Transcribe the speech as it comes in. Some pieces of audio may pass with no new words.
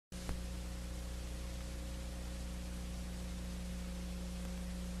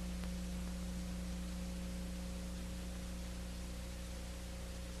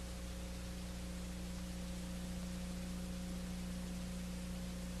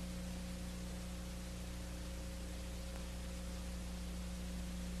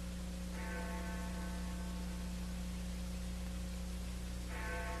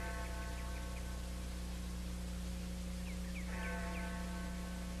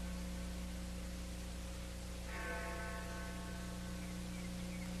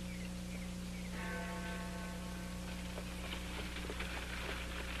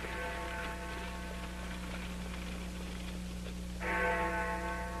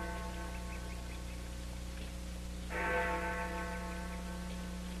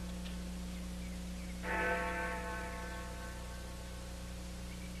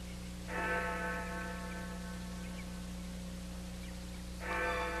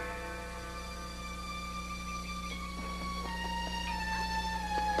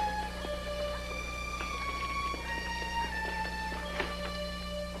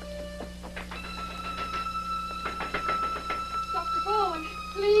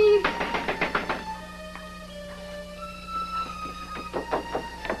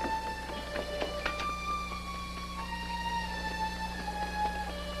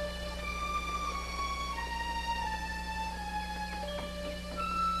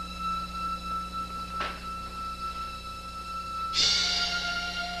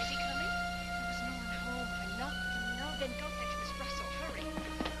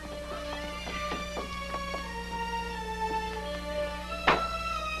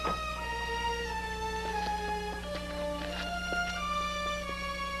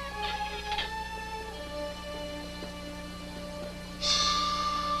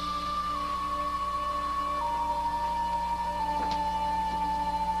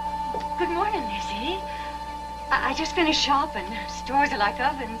morning, Lizzie. I just finished shopping. Stores are like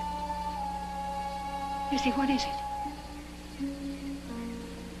ovens. Lizzie, what is it?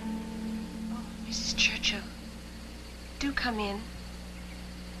 Oh, Mrs. Churchill, do come in.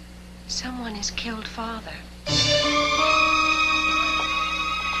 Someone has killed Father.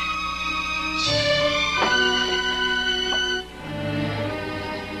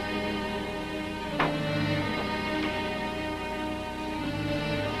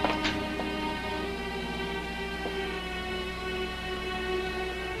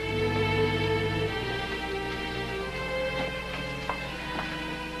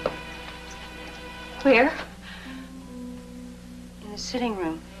 Where? In the sitting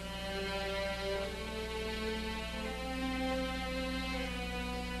room.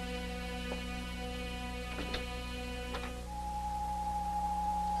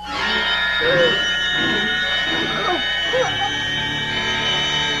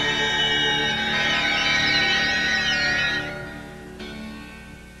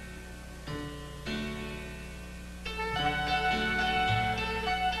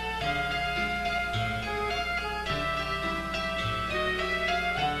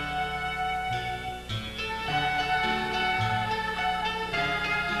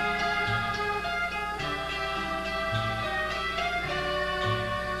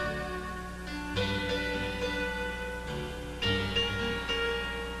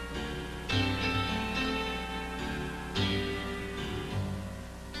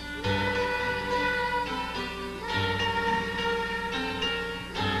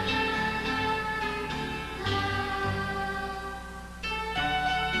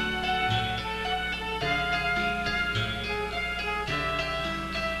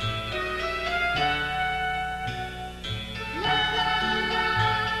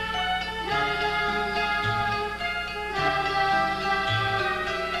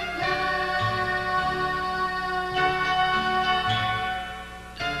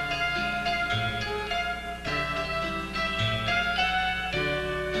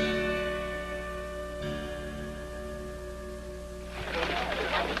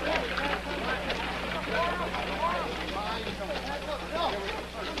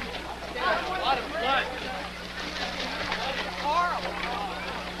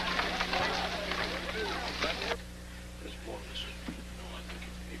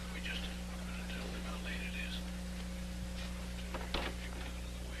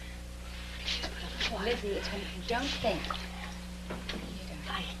 Lizzie, it's when you don't think.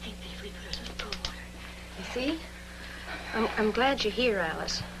 I think that if we put a little cold water. You see? I'm glad you're here,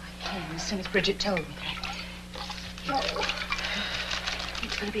 Alice. I came as soon as Bridget told me that. Oh.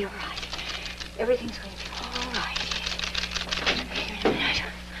 It's going to be all right. Everything's going to be all right. Here in a minute.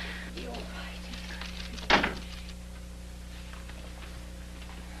 Be all right.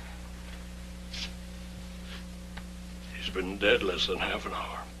 He's been dead less than half an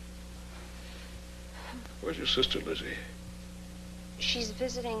hour. Where's your sister, Lizzie? She's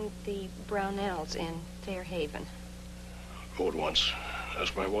visiting the Brownells in Fairhaven. Go at once.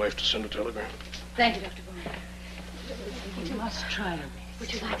 Ask my wife to send a telegram. Thank you, Dr. Borden. You must try to.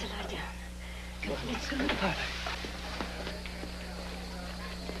 Would you like to lie down? Come on, let's go to the parlor.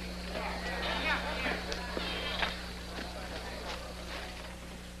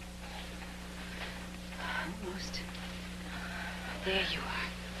 Almost. There you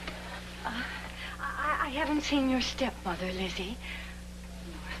are. I haven't seen your stepmother, Lizzie.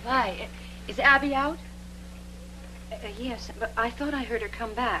 Nor have I. Is Abby out? Yes, but I thought I heard her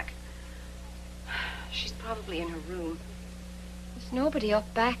come back. She's probably in her room. There's nobody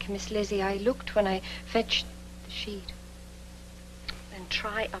up back, Miss Lizzie. I looked when I fetched the sheet. Then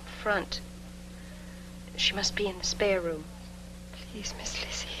try up front. She must be in the spare room. Please, Miss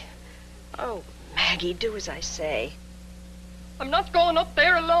Lizzie. Oh, Maggie, do as I say. I'm not going up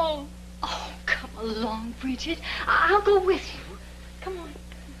there alone. Oh, come along, Bridget. I'll go with you. Come on.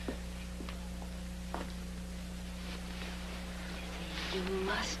 You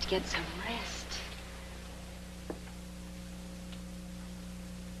must get some rest.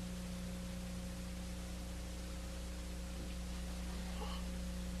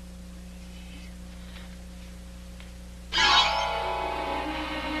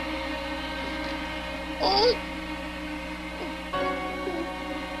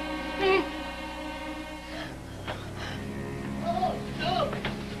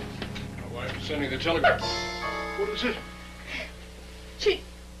 Sending the telegram. What is it?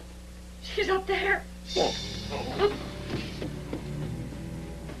 She's up there. Oh. Oh.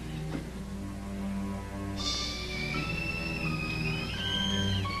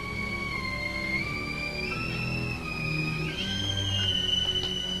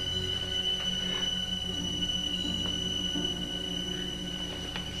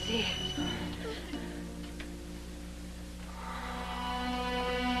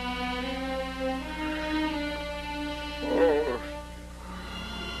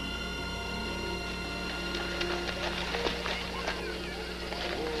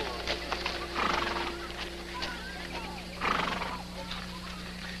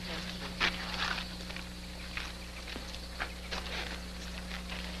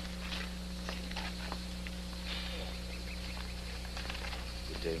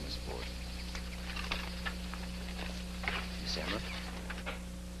 day, Miss Borden. Miss Emma?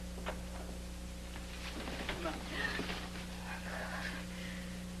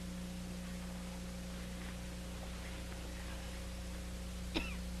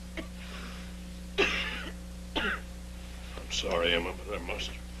 I'm sorry, Emma, but I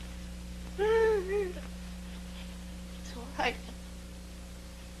must. It's all right.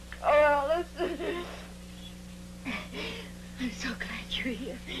 Oh, listen. I'm so glad you're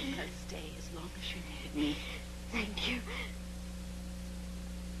here. I'll stay as long as you need me. Thank you.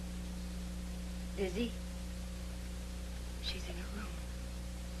 Lizzie? She's in her room.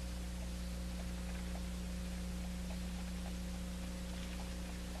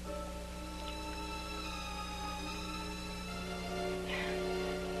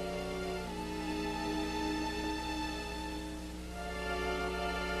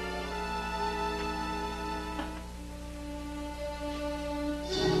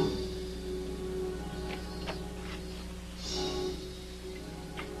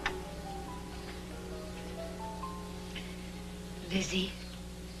 Lizzie?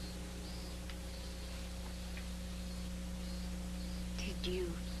 Did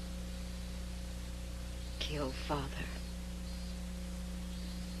you kill Father?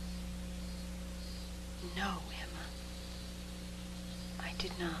 No, Emma. I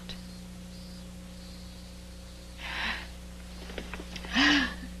did not.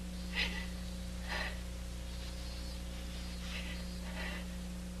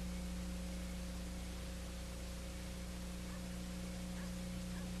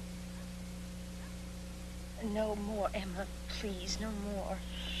 No more, Emma. Please, no more.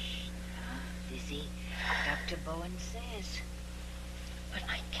 Lizzie, Dr. Bowen says. But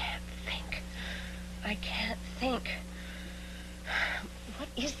I can't think. I can't think. What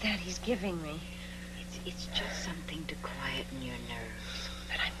is that he's giving me? It's just something to quieten your nerves.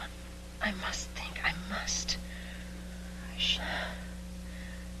 But I must think. I must. Hush.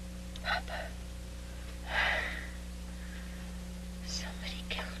 Papa. Somebody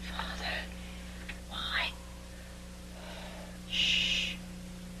killed Father. Why? Shh.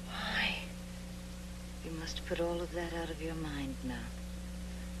 Why? You must put all of that out of your mind now.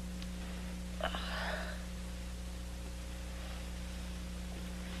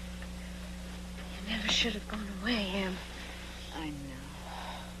 You never should have gone away, Em. I know.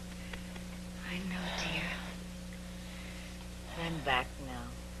 I know, dear. I'm back now.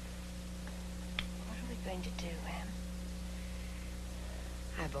 What are we going to do, Em?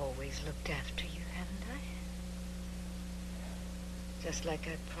 I've always looked after you, haven't I? Just like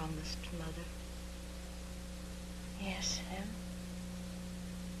I promised, Mother. Yes, Em.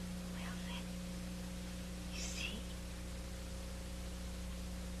 Well, then, you see?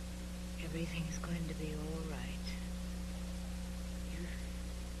 Everything's going to be all right. You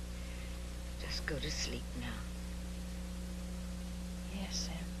just go to sleep now. Yes,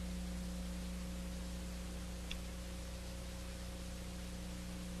 Em.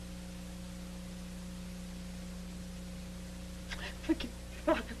 Forgive me,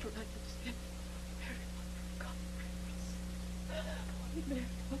 Father, for I have sinned. Mary, Mother of God, pray for us. Holy Mary,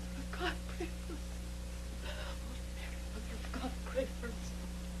 Mother of God, pray for us. Holy Mary, Mother of God, pray for us.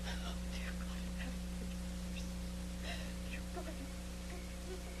 Oh, dear God, have mercy. Dear God, have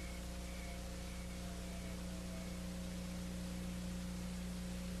mercy.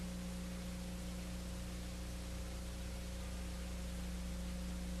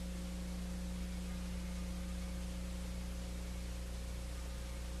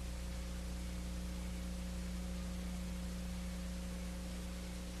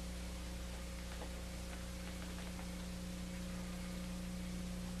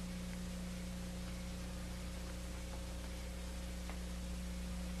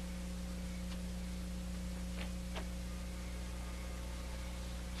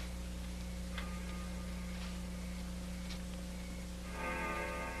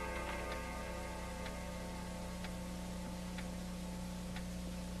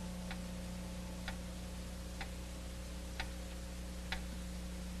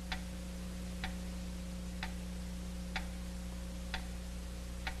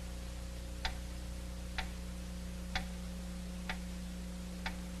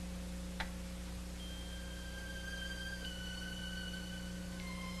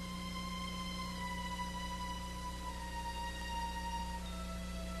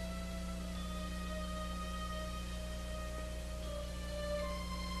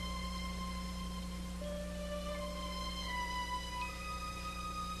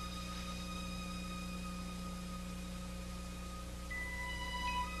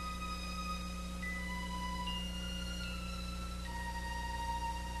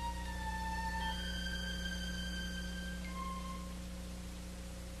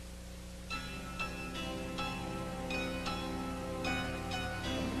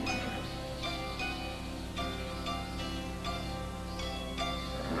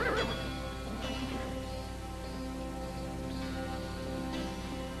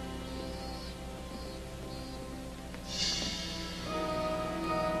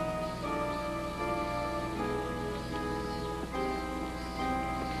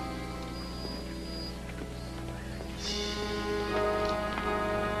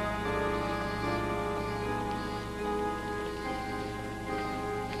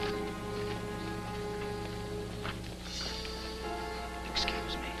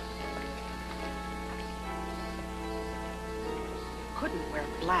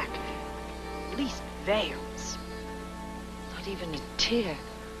 avails. Not even a tear.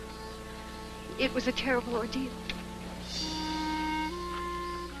 It was a terrible ordeal.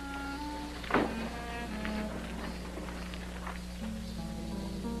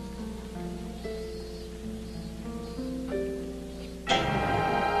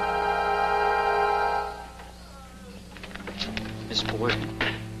 Miss Borden.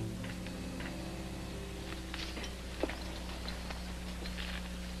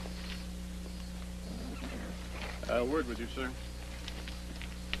 A word with you, sir.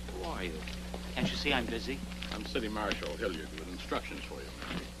 Who are you? Can't you see I'm busy? I'm City Marshal Hilliard with instructions for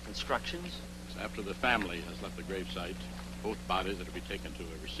you. Instructions? After the family has left the gravesite, both bodies are to be taken to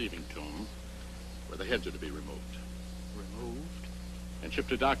a receiving tomb where the heads are to be removed. Removed? And shipped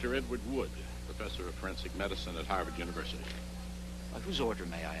to Dr. Edward Wood, professor of forensic medicine at Harvard University. By whose order,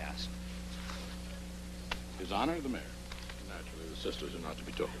 may I ask? His Honor, the Mayor. Naturally, the sisters are not to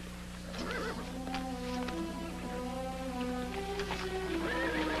be told.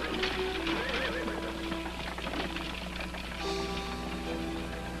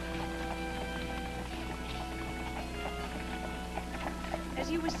 As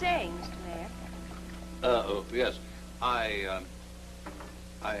you were saying, Mr. Mayor. Yes. I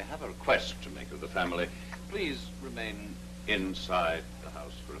have a request to make of the family. Please remain inside the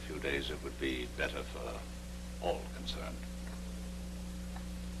house for a few days. It would be better for all concerned.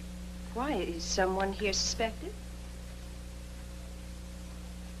 Why, is someone here suspected?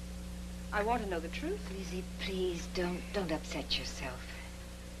 I want to know the truth. Lizzie, please, don't upset yourself.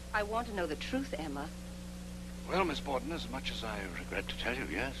 I want to know the truth, Emma. Well, Miss Borden, as much as I regret to tell you,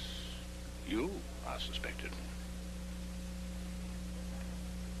 yes, you are suspected.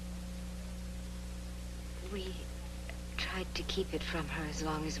 We tried to keep it from her as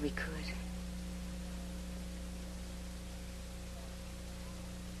long as we could.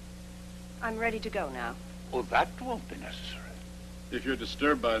 I'm ready to go now. Oh, that won't be necessary. If you're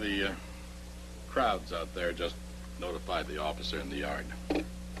disturbed by the crowds out there, just notify the officer in the yard.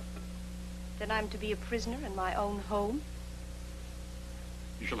 Then I'm to be a prisoner in my own home?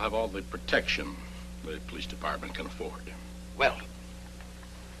 You shall have all the protection the police department can afford. Well,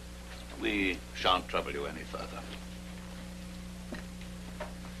 we shan't trouble you any further.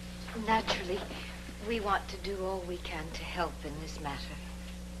 Naturally, we want to do all we can to help in this matter.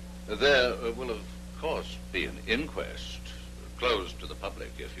 There will, of course, be an inquest, closed to the public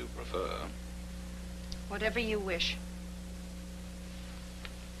if you prefer. Whatever you wish.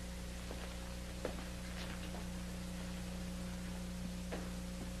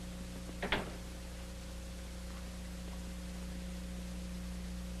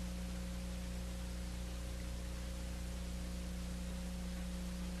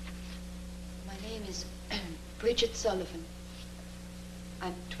 My name is Bridget Sullivan.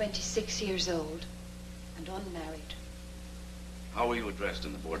 I'm 26 years old and unmarried. How were you addressed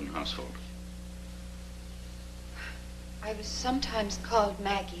in the Borden household? I was sometimes called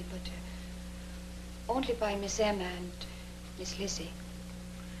Maggie, but only by Miss Emma and Miss Lizzie.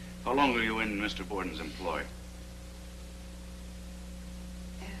 How long were you in Mr. Borden's employ?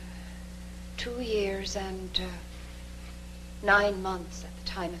 2 years and 9 months at the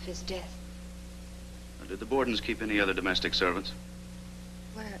time of his death. Did the Bordens keep any other domestic servants?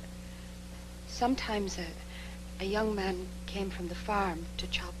 Well, sometimes a young man came from the farm to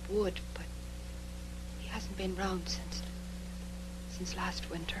chop wood, but he hasn't been round since last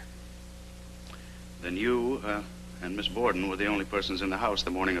winter. Then you and Miss Borden were the only persons in the house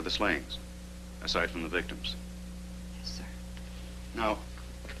the morning of the slayings, aside from the victims. Yes, sir. Now,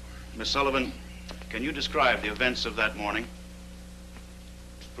 Miss Sullivan, can you describe the events of that morning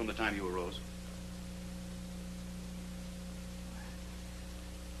from the time you arose?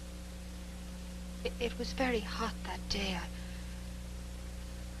 It was very hot that day.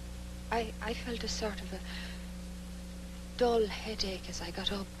 I felt a sort of a dull headache as I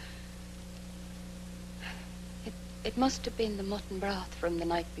got up. It must have been the mutton broth from the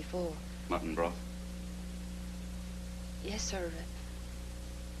night before. Mutton broth? Yes, sir.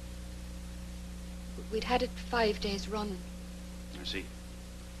 We'd had it 5 days running. I see.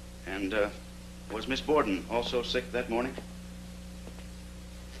 And was Miss Borden also sick that morning?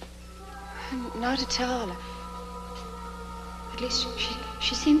 Not at all. At least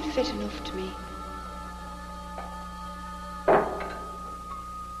she seemed fit enough to me.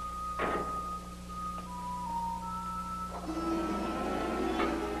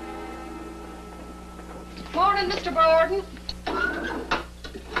 Morning, Mr. Borden.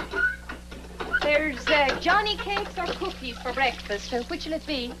 There's Johnny cakes or cookies for breakfast. Which will it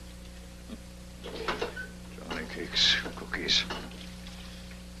be? Johnny cakes, cookies.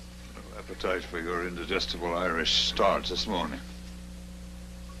 Appetite for your indigestible Irish starch this morning.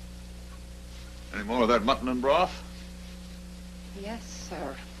 Any more of that mutton and broth? Yes,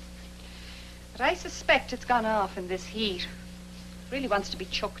 sir. But I suspect it's gone off in this heat. It really wants to be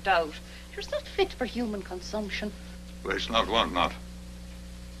chucked out. It's not fit for human consumption. Waste not, want not.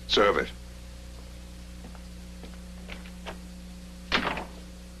 Serve it.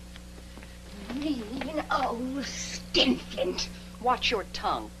 Mean old skinflint. Watch your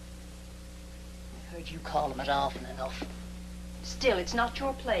tongue. I heard you call him it often enough. Still, it's not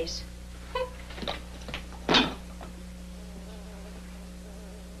your place.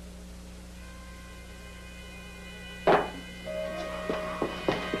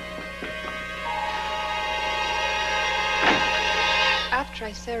 After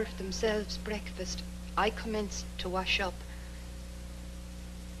I served themselves breakfast, I commenced to wash up.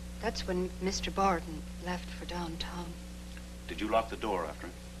 That's when Mr. Borden left for downtown. Did you lock the door after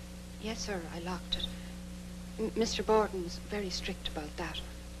him? Yes, sir, I locked it. Mr. Borden was very strict about that.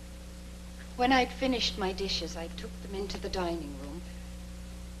 When I'd finished my dishes, I took them into the dining room.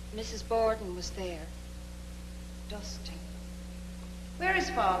 Mrs. Borden was there, dusting. Where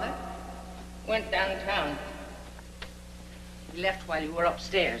is Father? Went downtown. He left while you were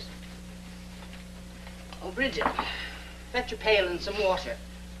upstairs. Oh, Bridget, fetch a pail and some water.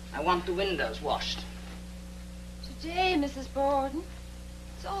 I want the windows washed. Today, Mrs. Borden,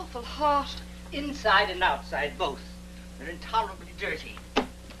 it's awful hot. Inside and outside, both. They're intolerably dirty.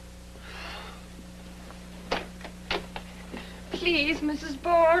 Please, Mrs.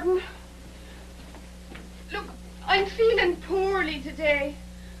 Borden. Look, I'm feeling poorly today.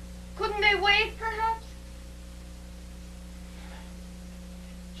 Couldn't they wait, perhaps?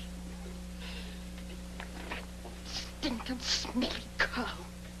 Stinking, smelly cow.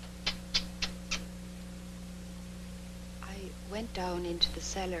 I went down into the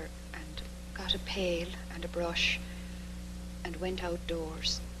cellar and got a pail and a brush and went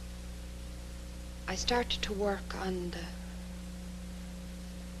outdoors. I started to work on the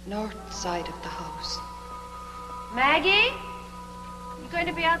north side of the house. Maggie? You going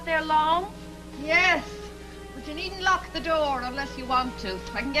to be out there long? Yes, but you needn't lock the door unless you want to.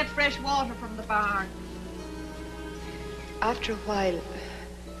 I can get fresh water from the barn. After a while,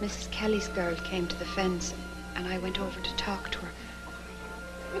 Mrs. Kelly's girl came to the fence and I went over to talk to her.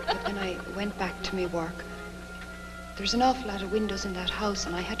 But then I went back to my work. There's an awful lot of windows in that house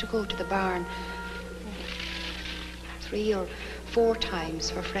and I had to go to the barn 3 or 4 times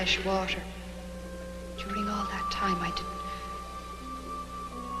for fresh water. During all that time, I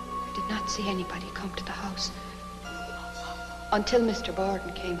did not see anybody come to the house until Mr.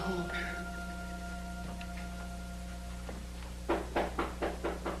 Borden came home.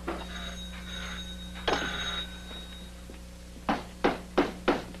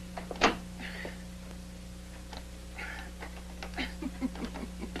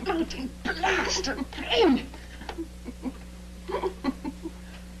 Blasted pain!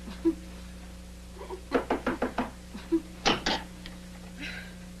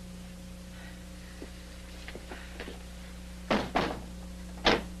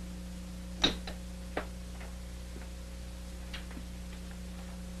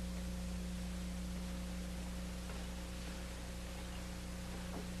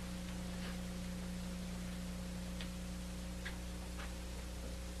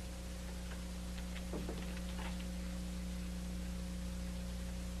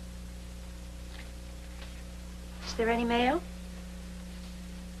 Is there any mail?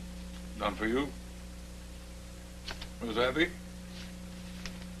 None for you? Where's Abby?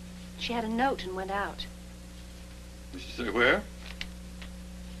 She had a note and went out. Did she say where?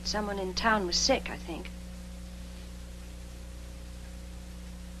 Someone in town was sick, I think.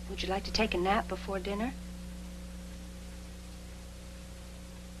 Would you like to take a nap before dinner?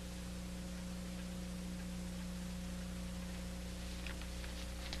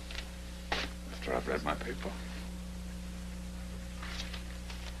 After I've read my paper.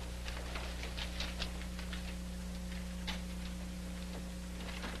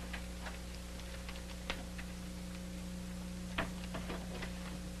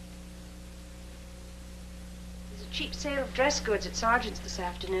 Cheap sale of dress goods at Sargent's this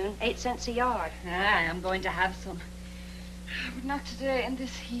afternoon. 8 cents a yard. Aye, I'm going to have some. But not today in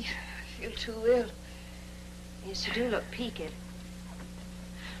this heat. I feel too ill. Yes, you do look peaked.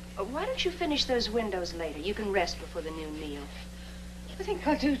 Why don't you finish those windows later? You can rest before the noon meal. I think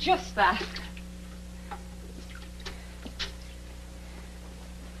I'll do just that.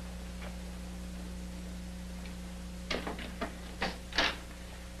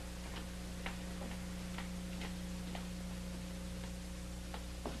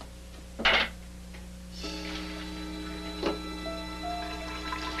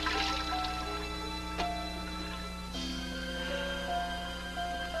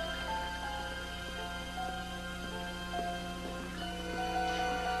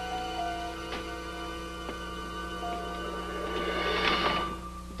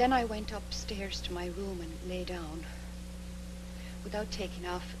 Then I went upstairs to my room and lay down without taking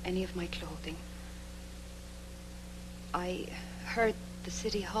off any of my clothing. I heard the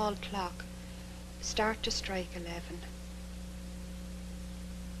City Hall clock start to strike 11.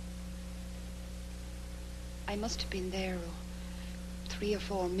 I must have been there 3 or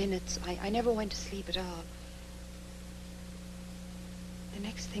 4 minutes. I never went to sleep at all. The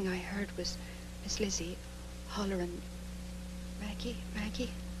next thing I heard was Miss Lizzie hollering, "Maggie, Maggie."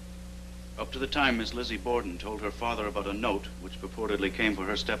 Up to the time Miss Lizzie Borden told her father about a note which purportedly came for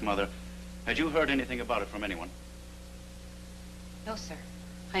her stepmother, had you heard anything about it from anyone? No, sir.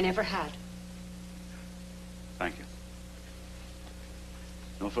 I never had. Thank you.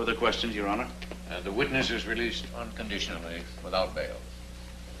 No further questions, Your Honor. The witness is released unconditionally without bail.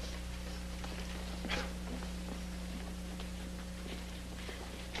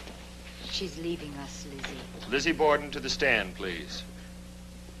 She's leaving us, Lizzie. Lizzie Borden to the stand, please.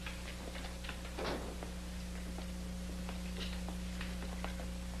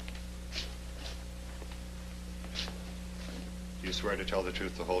 Do you swear to tell the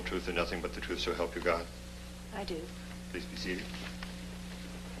truth, the whole truth, and nothing but the truth, so help you God? I do. Please be seated.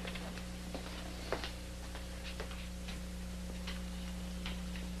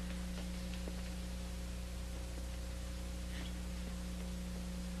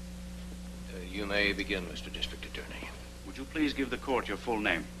 You may begin, Mr. District Attorney. Would you please give the court your full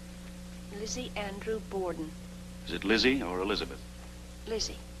name? Lizzie Andrew Borden. Is it Lizzie or Elizabeth?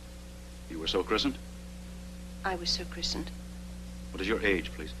 Lizzie. You were so christened? I was so christened. What is your age,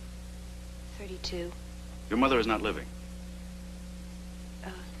 please? 32. Your mother is not living.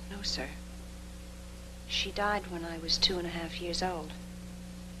 No, sir. She died when I was 2.5 years old.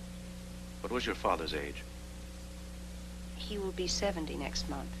 What was your father's age? He will be 70 next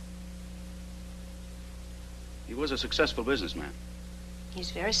month. He was a successful businessman.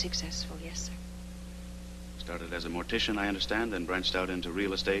 He's very successful, yes, sir. Started as a mortician, I understand, then branched out into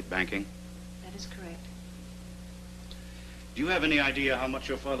real estate, banking. That is correct. Do you have any idea how much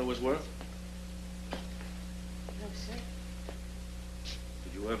your father was worth? No, sir.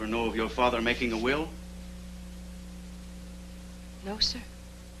 Did you ever know of your father making a will? No, sir.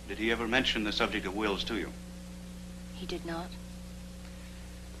 Did he ever mention the subject of wills to you? He did not.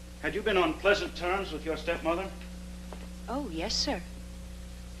 Had you been on pleasant terms with your stepmother? Oh, yes, sir.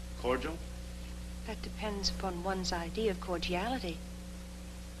 Cordial? That depends upon one's idea of cordiality.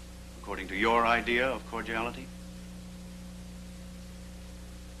 According to your idea of cordiality?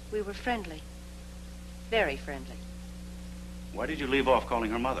 We were friendly. Very friendly. Why did you leave off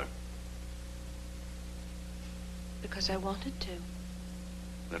calling her mother? Because I wanted to.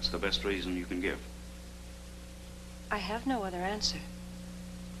 That's the best reason you can give. I have no other answer.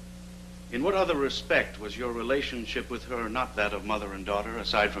 In what other respect was your relationship with her not that of mother and daughter,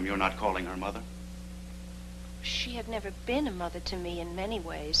 aside from your not calling her mother? She had never been a mother to me in many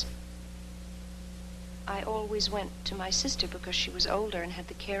ways. I always went to my sister because she was older and had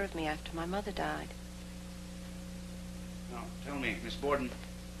the care of me after my mother died. Now, tell me, Miss Borden,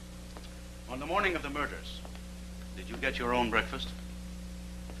 on the morning of the murders, did you get your own breakfast?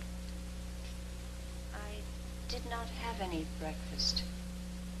 I did not have any breakfast.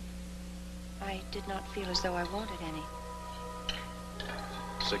 I did not feel as though I wanted any.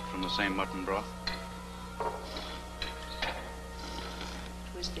 Sick from the same mutton broth?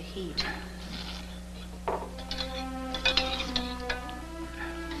 It was the heat.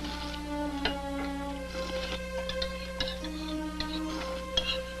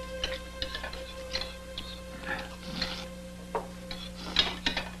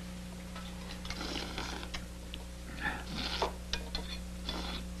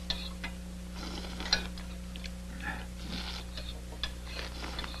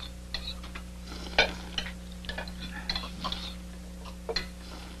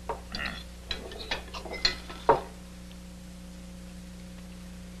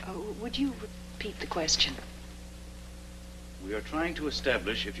 Would you repeat the question? We are trying to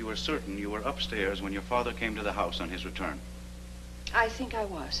establish if you are certain you were upstairs when your father came to the house on his return. I think I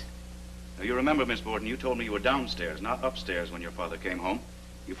was. Now, you remember, Miss Borden, you told me you were downstairs, not upstairs when your father came home.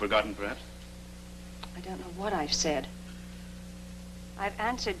 You've forgotten, perhaps? I don't know what I've said. I've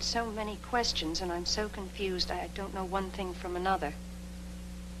answered so many questions, and I'm so confused I don't know one thing from another.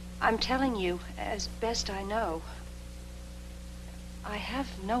 I'm telling you as best I know. I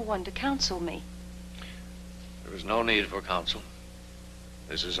have no one to counsel me. There is no need for counsel.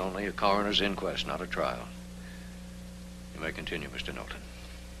 This is only a coroner's inquest, not a trial. You may continue, Mr. Knowlton.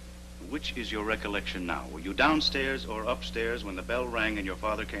 Which is your recollection now? Were you downstairs or upstairs when the bell rang and your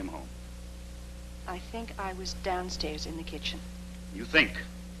father came home? I think I was downstairs in the kitchen. You think?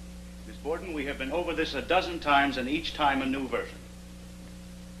 Borden, we have been over this a dozen times, and each time a new version.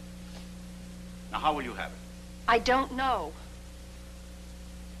 Now, how will you have it? I don't know.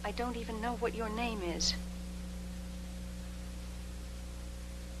 I don't even know what your name is.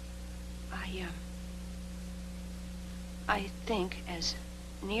 I think, as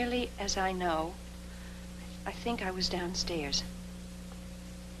nearly as I know, I think I was downstairs.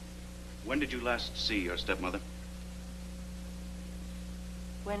 When did you last see your stepmother?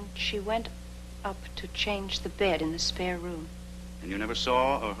 When she went up to change the bed in the spare room. And you never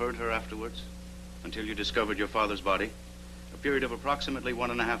saw or heard her afterwards? Until you discovered your father's body? A period of approximately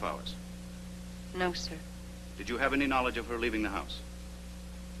 1.5 hours. No, sir. Did you have any knowledge of her leaving the house?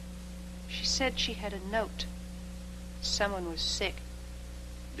 She said she had a note. Someone was sick.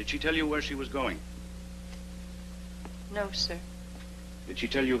 Did she tell you where she was going? No, sir. Did she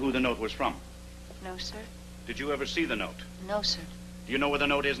tell you who the note was from? No, sir. Did you ever see the note? No, sir. Do you know where the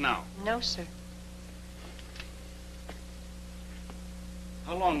note is now? No, sir.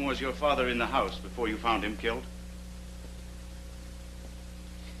 How long was your father in the house before you found him killed?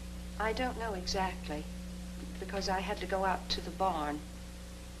 I don't know exactly, because I had to go out to the barn.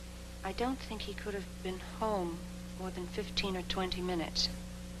 I don't think he could have been home more than 15 or 20 minutes.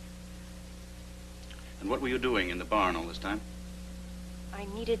 And what were you doing in the barn all this time? I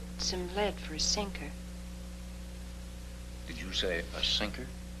needed some lead for a sinker. Did you say a sinker?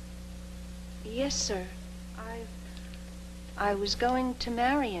 Yes, sir. I was going to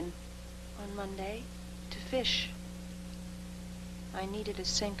Marion on Monday to fish. I needed a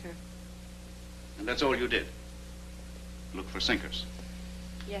sinker. And that's all you did? Look for sinkers?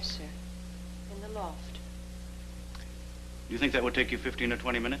 Yes, sir. In the loft. Do you think that would take you 15 or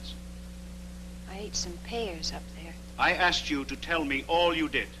 20 minutes? I ate some pears up there. I asked you to tell me all you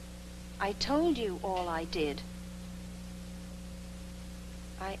did. I told you all I did.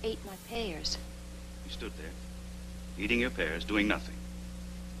 I ate my pears. You stood there, eating your pears, doing nothing.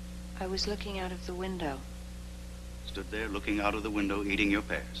 I was looking out of the window. Stood there, looking out of the window, eating your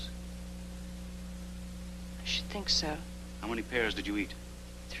pears. I should think so. How many pears did you eat?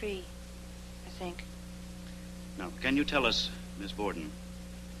 3, I think. Now, can you tell us, Miss Borden,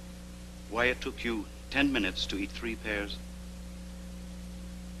 why it took you 10 minutes to eat 3 pears?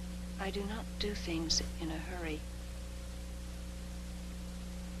 I do not do things in a hurry.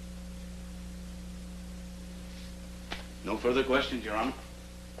 No further questions, Your Honor.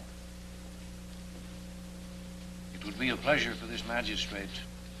 It would be a pleasure for this magistrate,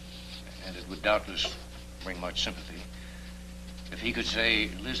 and it would doubtless bring much sympathy, if he could say,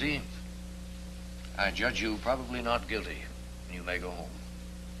 Lizzie, I judge you probably not guilty, and you may go home.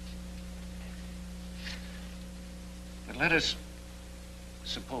 But let us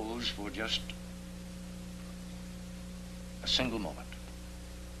suppose for just a single moment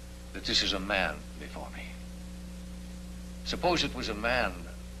that this is a man before me. Suppose it was a man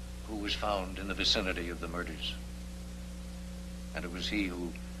who was found in the vicinity of the murders, and it was he who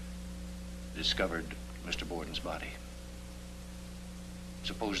discovered Mr. Borden's body.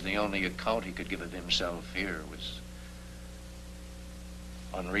 Suppose the only account he could give of himself here was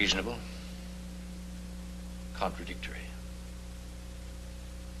unreasonable, contradictory.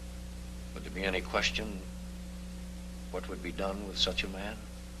 Would there be any question what would be done with such a man?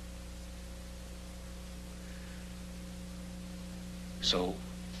 So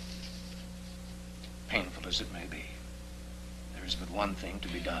painful as it may be, there is but one thing to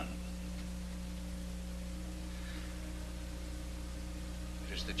be done.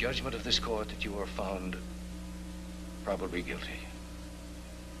 It is the judgment of this court that you are found probably guilty,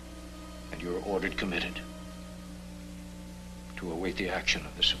 and you are ordered committed to await the action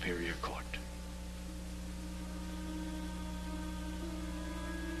of the Superior Court.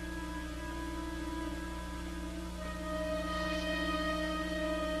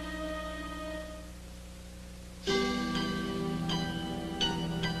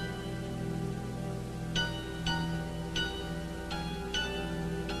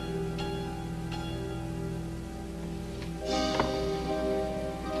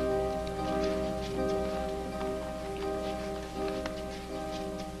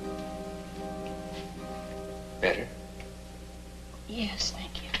 Better? Yes,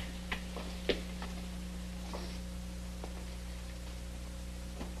 thank you.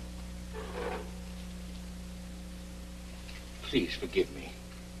 Please forgive me,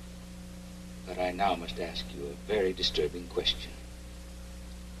 but I now must ask you a very disturbing question.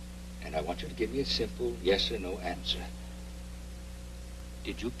 And I want you to give me a simple yes or no answer.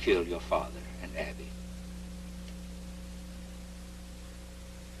 Did you kill your father and Abby?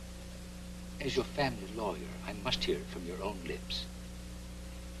 As your family lawyer, I must hear it from your own lips.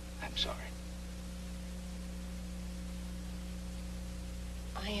 I'm sorry.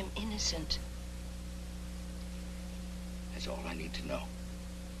 I am innocent. That's all I need to know.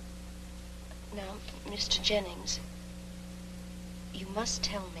 Now, Mr. Jennings, you must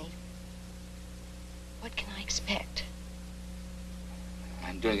tell me. What can I expect?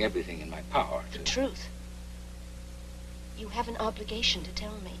 I'm doing everything in my power to... The truth. You have an obligation to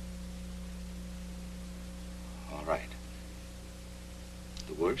tell me. All right.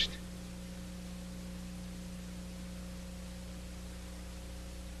 The worst?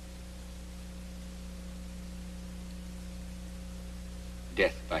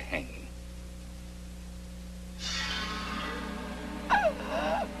 Death by hanging.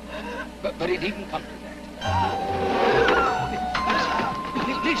 But it needn't come to that.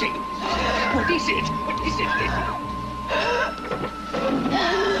 Lizzie! What is it? What is it, Lizzie?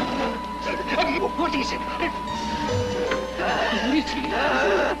 What is it? Lizzie!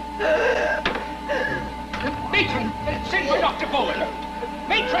 Matron! Send for Dr. Bowen!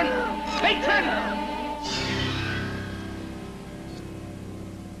 Matron! Matron!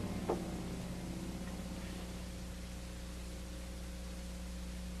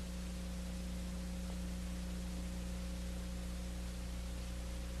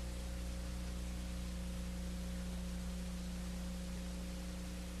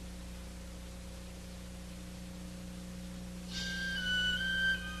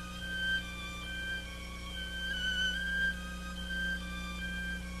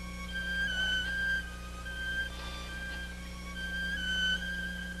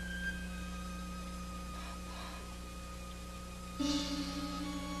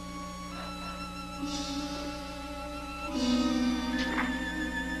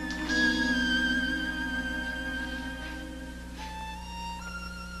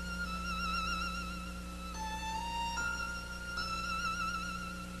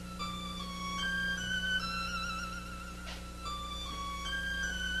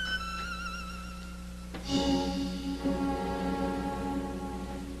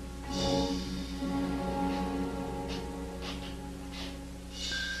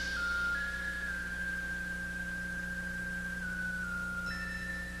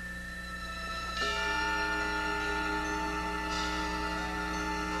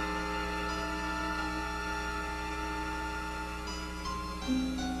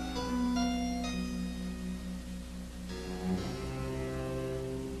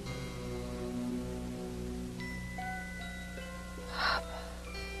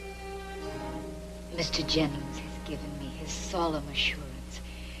 Mr. Jennings has given me his solemn assurance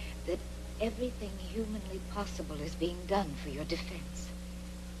that everything humanly possible is being done for your defense.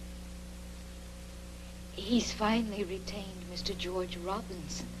 He's finally retained Mr. George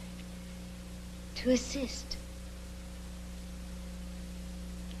Robinson to assist.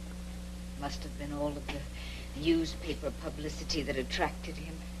 Must have been all of the newspaper publicity that attracted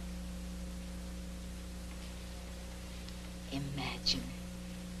him. Imagine.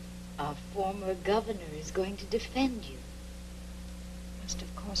 Our former governor is going to defend you. Must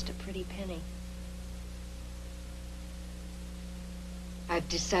have cost a pretty penny. I've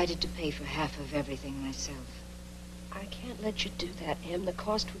decided to pay for half of everything myself. I can't let you do that, Em. The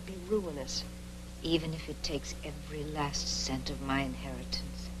cost would be ruinous. Even if it takes every last cent of my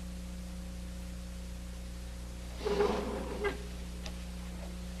inheritance.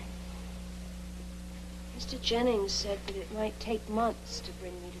 Mr. Jennings said that it might take months to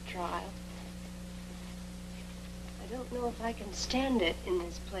bring me to trial. I don't know if I can stand it in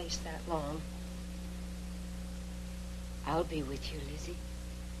this place that long. I'll be with you, Lizzie.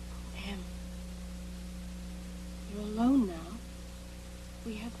 Em, you're alone now.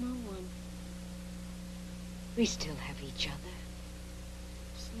 We have no one. We still have each other.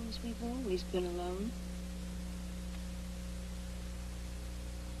 Seems we've always been alone.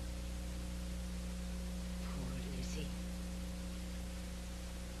 Poor Lizzie.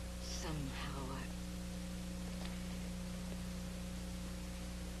 Somehow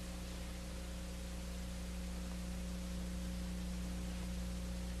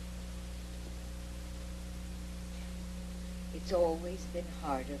It's always been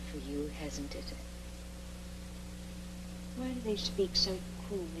harder for you, hasn't it? Why do they speak so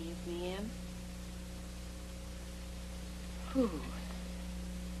cruelly of me, Em? Who?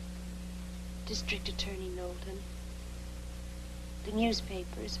 District Attorney Knowlton. The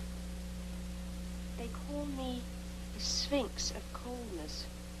newspapers. They call me the Sphinx of Coldness.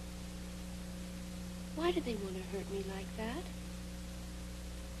 Why do they want to hurt me like that?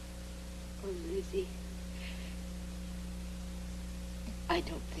 Oh, Lizzie. I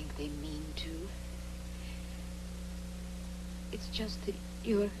don't think they mean to. It's just that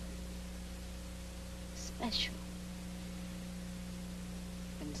you're special.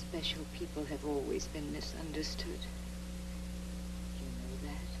 And special people have always been misunderstood. You know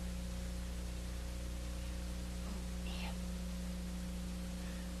that? Oh, Em.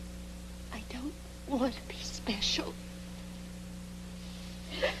 I don't want to be special.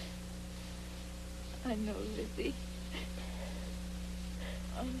 I know, Lizzie.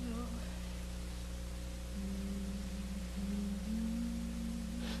 I know.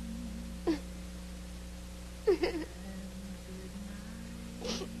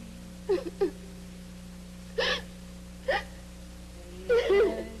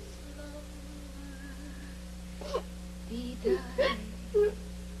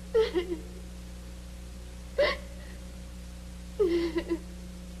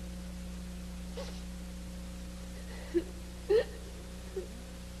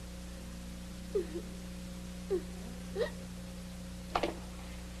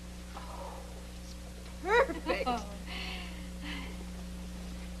 Perfect.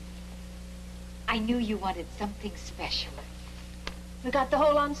 I knew you wanted something special. We got the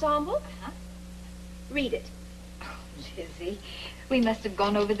whole ensemble? Uh-huh. Read it. Oh, Lizzie, we must have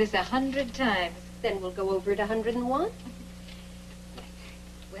gone over this 100 times. Then we'll go over it 101.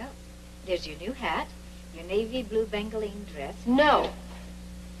 Well, there's your new hat, your navy blue Bengaline dress. No.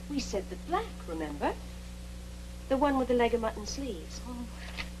 We said the black, remember? The one with the leg of mutton sleeves. Oh.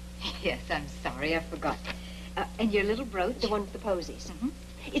 Yes, I'm sorry, I forgot. And your little brooch? The one with the posies. Mm-hmm.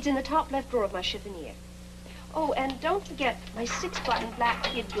 It's in the top left drawer of my chiffonier. Oh, and don't forget my 6-button black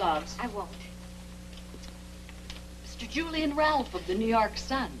kid gloves. I won't. Mr. Julian Ralph of the New York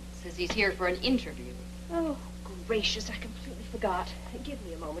Sun says he's here for an interview. Oh, gracious, I completely forgot. Give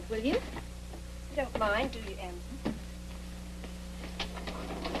me a moment, will you? You don't mind, do you, Em?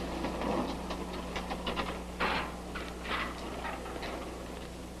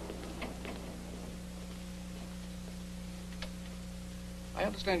 I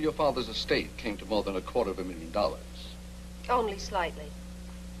understand your father's estate came to more than $250,000. Only slightly.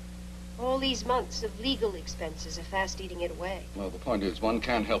 All these months of legal expenses are fast eating it away. Well, the point is, one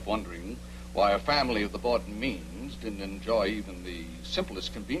can't help wondering why a family of the Borden means didn't enjoy even the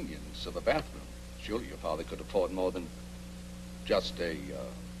simplest convenience of a bathroom. Surely your father could afford more than just a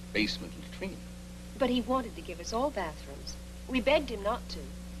basement latrine. But he wanted to give us all bathrooms. We begged him not to.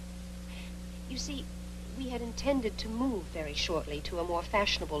 You see, we had intended to move very shortly to a more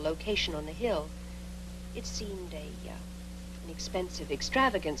fashionable location on the hill. It seemed an expensive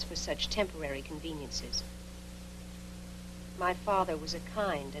extravagance for such temporary conveniences. My father was a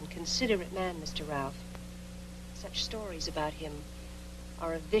kind and considerate man, Mr. Ralph. Such stories about him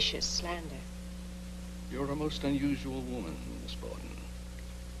are a vicious slander. You're a most unusual woman, Miss Borden.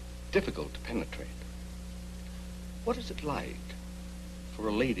 Difficult to penetrate. What is it like for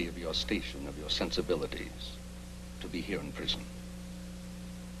a lady of your station, of your sensibilities, to be here in prison?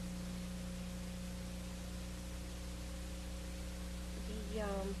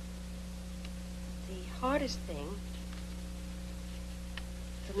 The hardest thing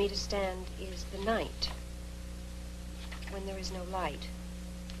for me to stand is the night, when there is no light.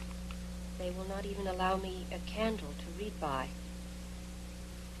 They will not even allow me a candle to read by.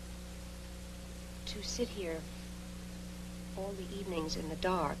 To sit here all the evenings in the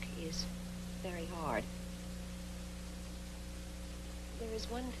dark is very hard. There is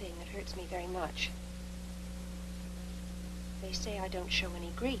one thing that hurts me very much. They say I don't show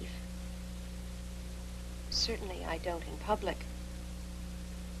any grief. Certainly I don't in public.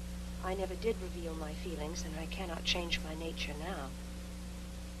 I never did reveal my feelings, and I cannot change my nature now.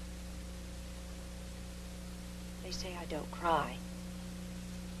 They say I don't cry.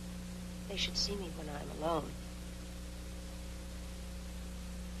 They should see me when I'm alone.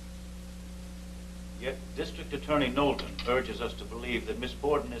 Yet District Attorney Knowlton urges us to believe that Miss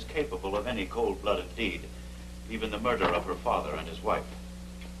Borden is capable of any cold-blooded deed, even the murder of her father and his wife.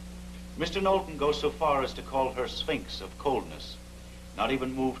 Mr. Knowlton goes so far as to call her Sphinx of coldness, not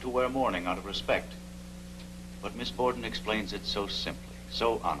even moved to wear mourning out of respect. But Miss Borden explains it so simply,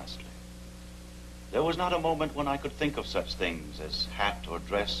 so honestly. There was not a moment when I could think of such things as hat or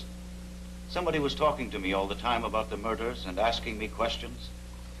dress. Somebody was talking to me all the time about the murders and asking me questions.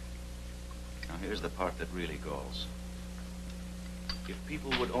 Now, here's the part that really galls. If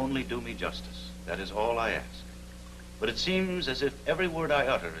people would only do me justice, that is all I ask. But it seems as if every word I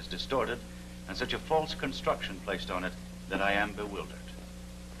utter is distorted and such a false construction placed on it that I am bewildered.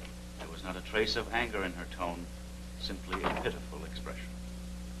 There was not a trace of anger in her tone, simply a pitiful expression.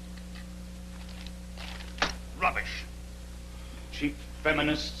 Rubbish. Cheap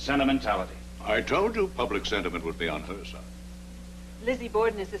feminist sentimentality. I told you public sentiment would be on her side. Lizzie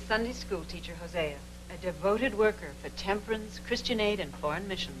Borden is the Sunday school teacher, Hosea. A devoted worker for temperance, Christian aid, and foreign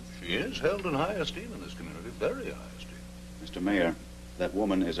missions. She is held in high esteem in this community, very high esteem. Mr. Mayor, that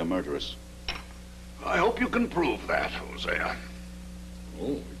woman is a murderess. I hope you can prove that, Hosea.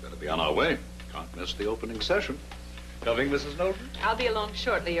 Oh, we'd better be on our way. Can't miss the opening session. Coming, Mrs. Knowlton? I'll be along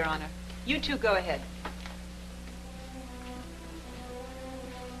shortly, Your Honor. You two go ahead.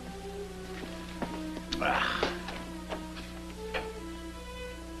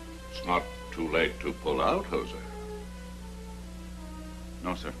 It's not too late to pull out, Hosea.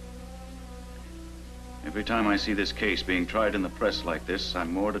 No, sir. Every time I see this case being tried in the press like this,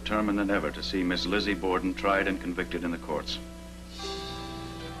 I'm more determined than ever to see Miss Lizzie Borden tried and convicted in the courts.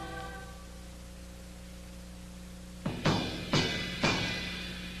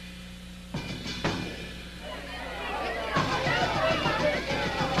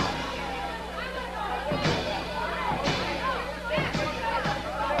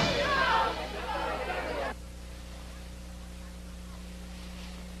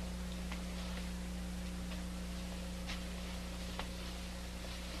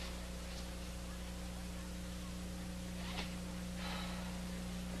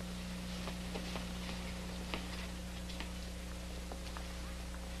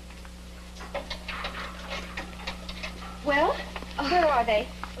 Well, where are they?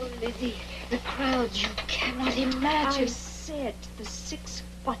 Oh, Lizzie, the crowds, you cannot imagine. I said the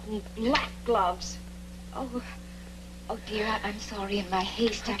 6-button black gloves. Oh, dear, I'm sorry in my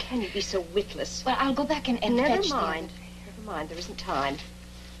haste. How can you be so witless? Well, I'll go back and Never fetch mind. Never mind, there isn't time.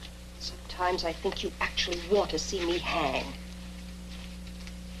 Sometimes I think you actually want to see me hang.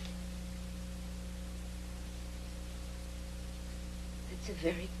 It's a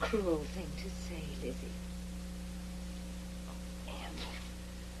very cruel thing to say, Lizzie.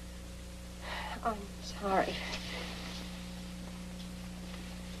 I'm sorry.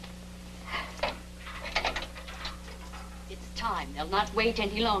 It's time. They'll not wait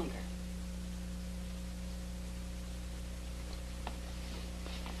any longer.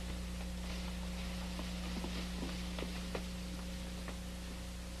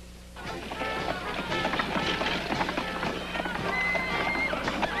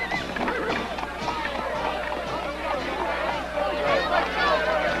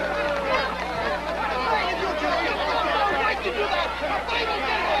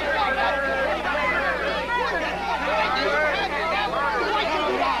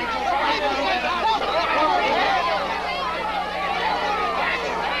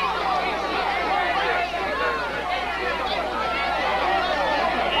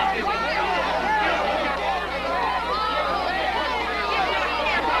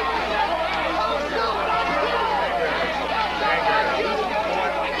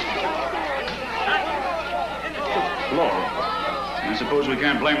 I suppose we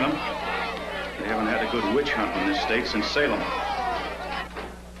can't blame them. They haven't had a good witch hunt in this state since Salem.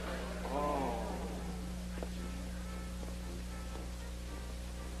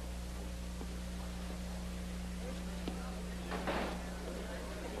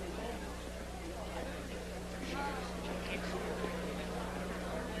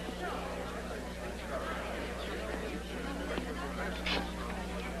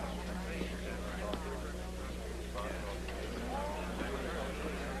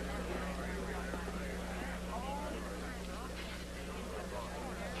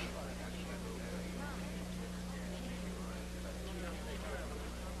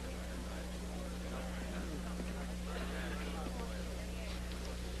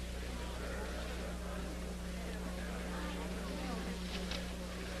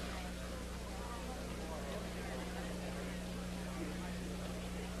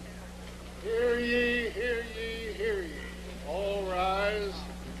 Hear ye, hear ye, hear ye. All rise.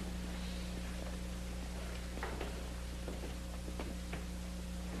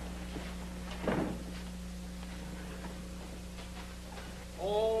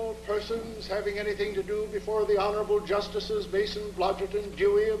 All persons having anything to do before the Honorable Justices Mason, Blodgerton,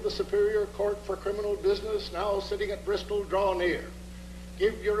 Dewey of the Superior Court for Criminal Business, now sitting at Bristol, draw near.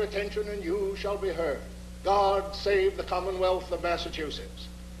 Give your attention and you shall be heard. God save the Commonwealth of Massachusetts.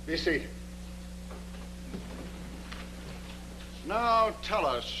 Be seated. Now tell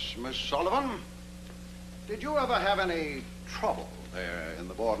us, Miss Sullivan, did you ever have any trouble there in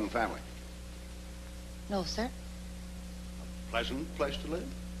the Borden family? No, sir. Pleasant place to live?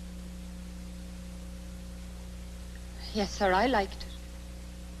 Yes, sir, I liked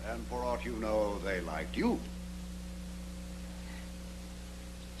it. And for aught you know, they liked you.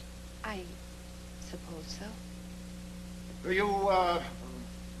 I suppose so. You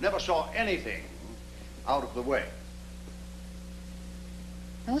never saw anything out of the way?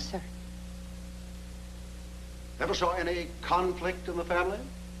 No, sir. Never saw any conflict in the family?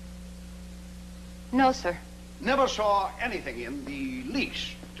 No, sir. Never saw anything in the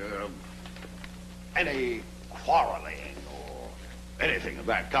least, any quarreling or anything of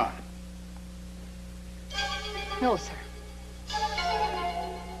that kind? No, sir.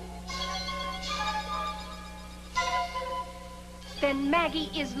 Then Maggie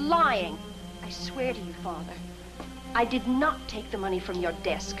is lying. I swear to you, Father, I did not take the money from your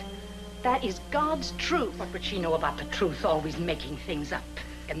desk. That is God's truth. What would she know about the truth? Always making things up,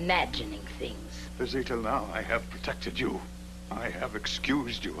 imagining things. Lizzie, till now, I have protected you. I have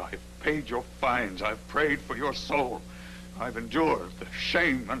excused you. I've paid your fines. I've prayed for your soul. I've endured the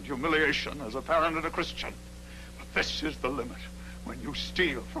shame and humiliation as a parent and a Christian. But this is the limit, when you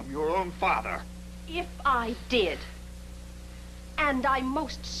steal from your own father. If I did, and I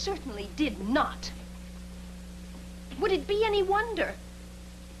most certainly did not, would it be any wonder?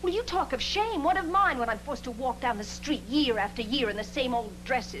 Well, you talk of shame. What of mine when I'm forced to walk down the street year after year in the same old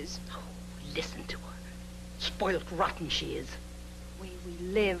dresses? Oh, listen to her. Spoiled rotten she is. The way we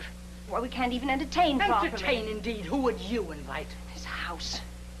live. Why, we can't even entertain properly. Entertain, indeed. Who would you invite? This house.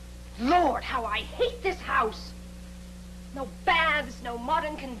 Lord, how I hate this house. No baths, no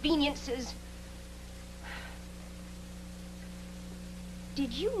modern conveniences.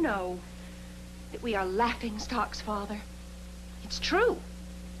 Did you know that we are laughing stocks, Father? It's true.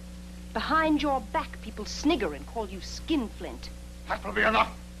 Behind your back, people snigger and call you skinflint. That will be enough.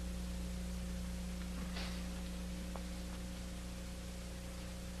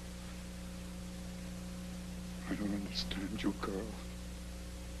 I don't understand you, girl.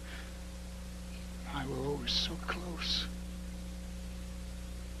 I were always so close.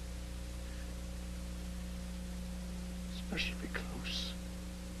 Especially close.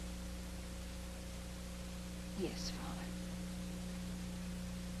 Yes, Father.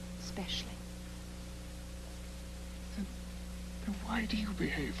 Especially. Then why do you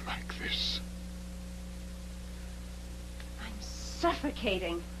behave like this? I'm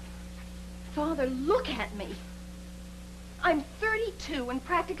suffocating. Father, look at me. I'm 32 and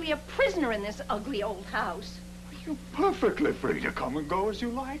practically a prisoner in this ugly old house. You're perfectly free to come and go as you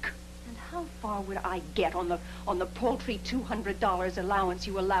like. And how far would I get on the paltry $200 allowance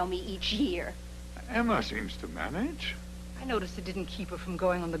you allow me each year? Emma seems to manage. I noticed it didn't keep her from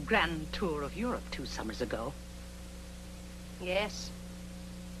going on the grand tour of Europe 2 summers ago. Yes.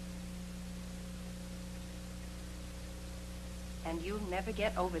 And you'll never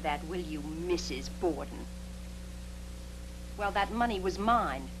get over that, will you, Mrs. Borden? Well, that money was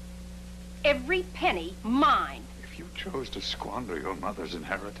mine. Every penny mine. If you chose to squander your mother's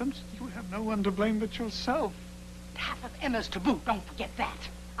inheritance, you would have no one to blame but yourself. Half of Emma's to boot, don't forget that.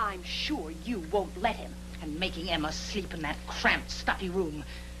 I'm sure you won't let him. And making Emma sleep in that cramped, stuffy room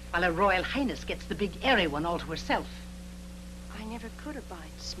while Her Royal Highness gets the big, airy one all to herself. I never could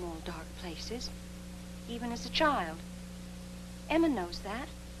abide small, dark places, even as a child. Emma knows that.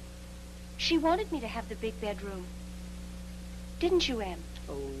 She wanted me to have the big bedroom. Didn't you, Em?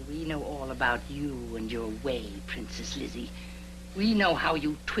 Oh, we know all about you and your way, Princess Lizzie. We know how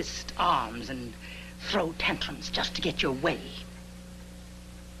you twist arms and throw tantrums just to get your way.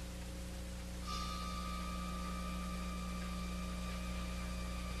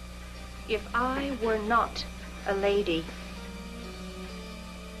 If I were not a lady,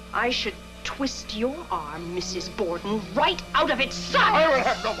 I should twist your arm, Mrs. Borden, right out of its socket. I will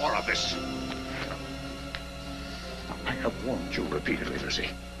have no more of this. I have warned you repeatedly, Lizzie.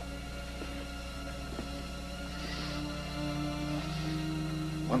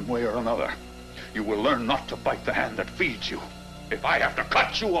 One way or another, you will learn not to bite the hand that feeds you. If I have to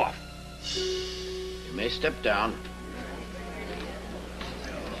cut you off. You may step down.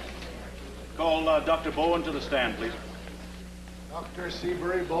 Call Dr. Bowen to the stand, please. Dr.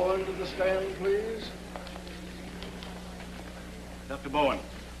 Seabury Bowen to the stand, please. Dr. Bowen,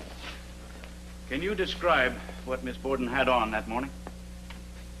 can you describe what Miss Borden had on that morning?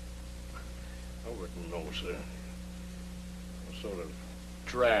 I wouldn't know, sir. A sort of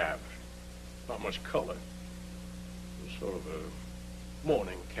drab. Not much color. It was sort of a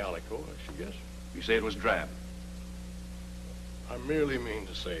morning calico, I should guess. You say it was drab? I merely mean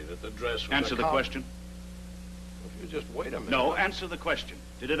to say that the dress was Answer the question. If you just wait a minute. No, answer the question.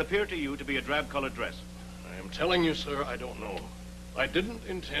 Did it appear to you to be a drab-colored dress? I am telling you, sir, I don't know. I didn't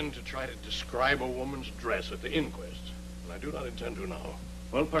intend to try to describe a woman's dress at the inquest, and I do not intend to now.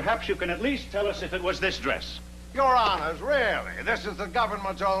 Well, perhaps you can at least tell us if it was this dress. Your Honors, really? This is the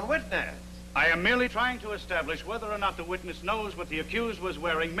government's own witness. I am merely trying to establish whether or not the witness knows what the accused was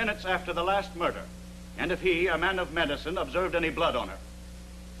wearing minutes after the last murder, and if he, a man of medicine, observed any blood on her.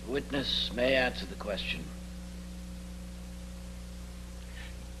 The witness may answer the question.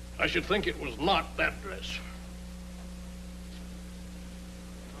 I should think it was not that dress.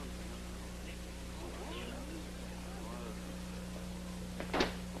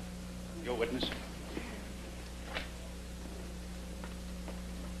 Your witness.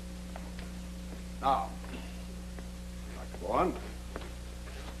 Now, Dr. Borden,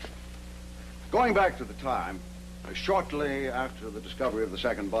 going back to the time, shortly after the discovery of the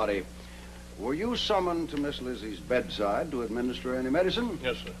second body, were you summoned to Miss Lizzie's bedside to administer any medicine?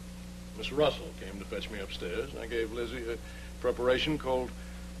 Yes, sir. Miss Russell came to fetch me upstairs, and I gave Lizzie a preparation called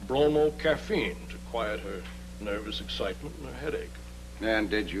bromocaffeine to quiet her nervous excitement and her headache. And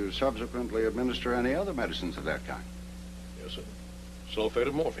did you subsequently administer any other medicines of that kind? Yes, sir. Sulfate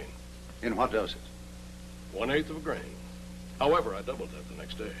of morphine. In what doses? 1/8 of a grain. However, I doubled that the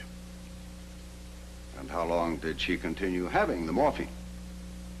next day. And how long did she continue having the morphine?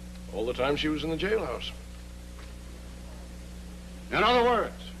 All the time she was in the jailhouse. In other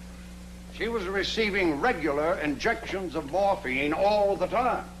words, she was receiving regular injections of morphine all the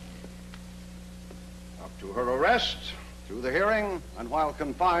time. Up to her arrest, through the hearing, and while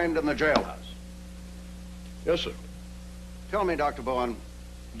confined in the jailhouse. Yes, sir. Tell me, Dr. Borden,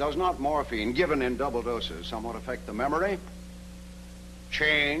 does not morphine, given in double doses, somewhat affect the memory?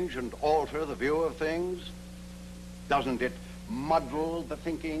 Change and alter the view of things? Doesn't it muddle the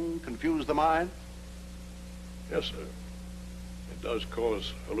thinking, confuse the mind? Yes, sir. It does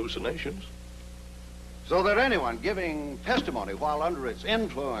cause hallucinations. So that anyone giving testimony while under its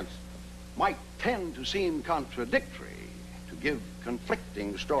influence might tend to seem contradictory, to give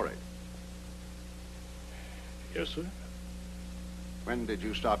conflicting stories. Yes, sir. When did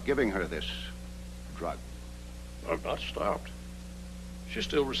you stop giving her this drug? I've not stopped. She's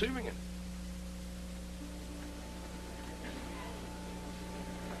still receiving it.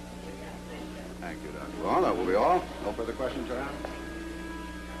 Thank you, Dr. Borden. That will be all. No further questions, sir?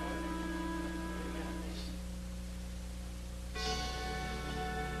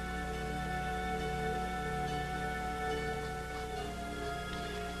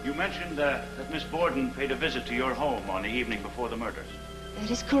 You mentioned that Miss Borden paid a visit to your home on the evening before the murders. That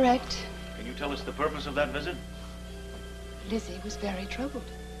is correct. Can you tell us the purpose of that visit? Lizzie was very troubled.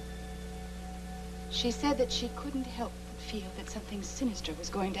 She said that she couldn't help but feel that something sinister was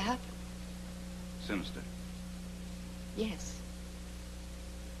going to happen. Sinister? Yes.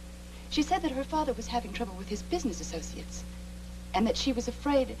 She said that her father was having trouble with his business associates, and that she was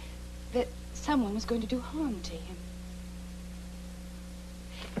afraid that someone was going to do harm to him.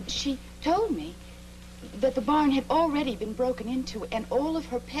 She told me that the barn had already been broken into and all of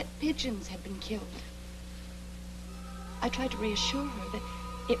her pet pigeons had been killed. I tried to reassure her that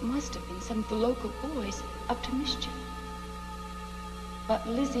it must have been some of the local boys up to mischief. But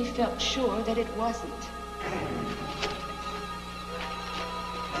Lizzie felt sure that it wasn't.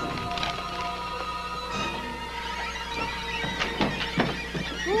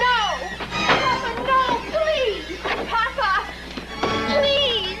 No! Papa, no, please! Papa!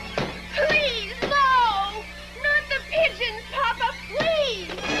 Please! Please, no! Not the pigeons, Papa, please!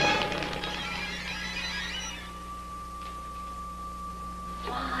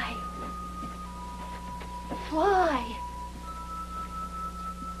 Fly. Fly.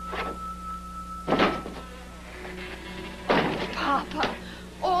 Papa,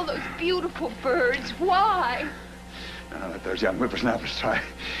 all those beautiful birds, why? Now let those young whippersnappers try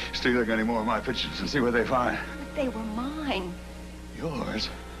stealing any more of my pigeons and see what they find. But they were mine. Yours?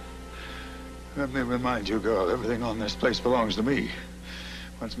 Let me remind you, girl, everything on this place belongs to me.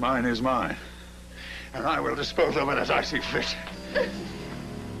 What's mine is mine. And I will dispose of it as I see fit.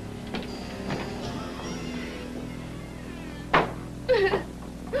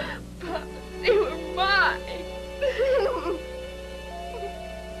 Papa, they were mine.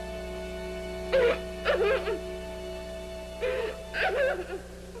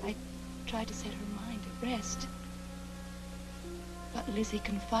 I tried to set her mind at rest. But Lizzie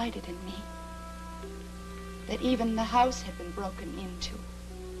confided in me that even the house had been broken into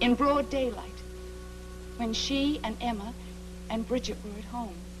in broad daylight when she and Emma and Bridget were at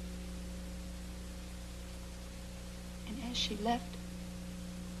home. And as she left,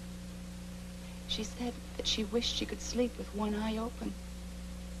 she said that she wished she could sleep with one eye open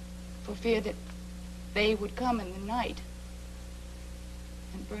for fear that they would come in the night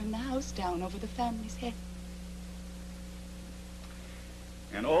and burn the house down over the family's head.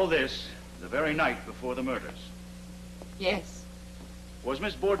 And all this the very night before the murders. Yes. Was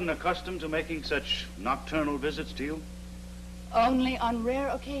Miss Borden accustomed to making such nocturnal visits to you? Only on rare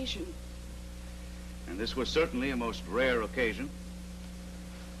occasion. And this was certainly a most rare occasion.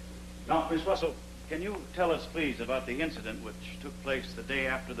 Now, Miss Russell, can you tell us, please, about the incident which took place the day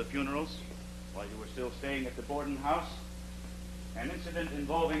after the funerals, while you were still staying at the Borden house? An incident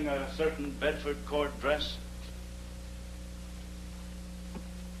involving a certain Bedford cord dress?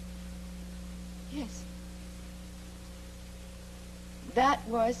 Yes. That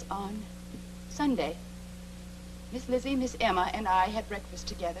was on Sunday. Miss Lizzie, Miss Emma, and I had breakfast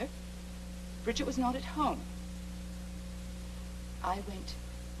together. Bridget was not at home. I went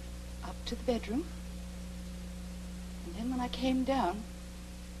up to the bedroom, and then when I came down,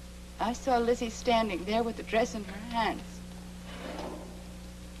 I saw Lizzie standing there with the dress in her hands.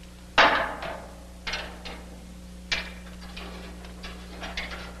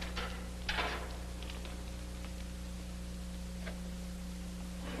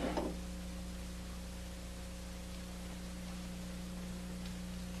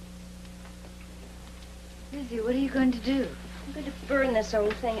 Lizzie, what are you going to do? I'm going to burn this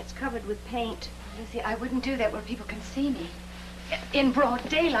old thing. It's covered with paint. Lizzie, I wouldn't do that where people can see me. In broad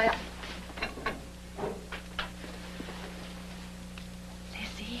daylight.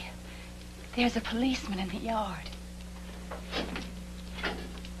 Lizzie, there's a policeman in the yard.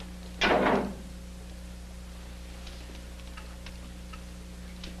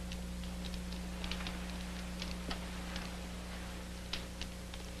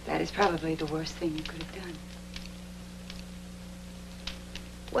 That is probably the worst thing you could have done.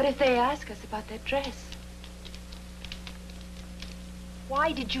 What if they ask us about that dress?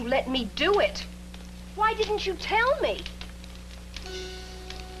 Why did you let me do it? Why didn't you tell me?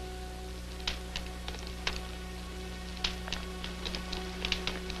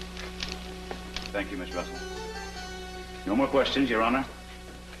 Thank you, Miss Russell. No more questions, Your Honor.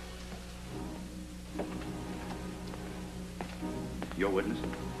 Your witness?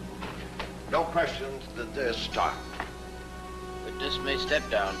 No questions at this time. Witness may step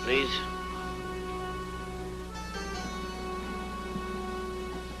down, please.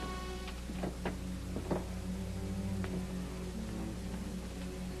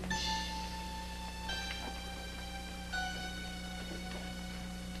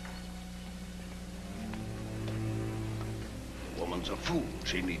 The woman's a fool.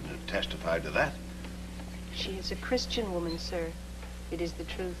 She needn't have testified to that. She is a Christian woman, sir. It is the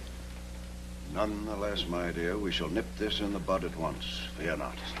truth. Nonetheless, my dear, we shall nip this in the bud at once. Fear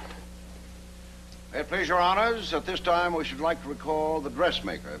not. May it please your honors, at this time we should like to recall the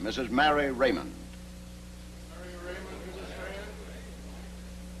dressmaker, Mrs. Mary Raymond.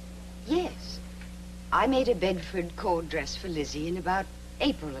 Yes. I made a Bedford cord dress for Lizzie in about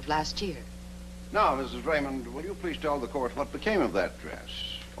April of last year. Now, Mrs. Raymond, will you please tell the court what became of that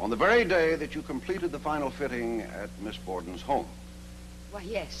dress on the very day that you completed the final fitting at Miss Borden's home? Why,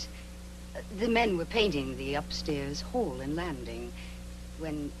 yes. The men were painting the upstairs hall and landing.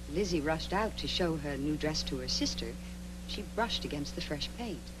 When Lizzie rushed out to show her new dress to her sister, she brushed against the fresh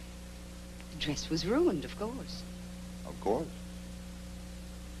paint. The dress was ruined, of course. Of course.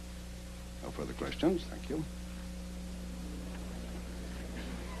 No further questions, thank you.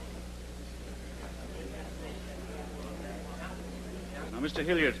 Now, Mr.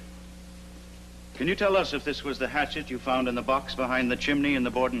 Hilliard, can you tell us if this was the hatchet you found in the box behind the chimney in the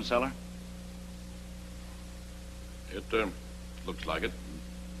Borden cellar? It looks like it.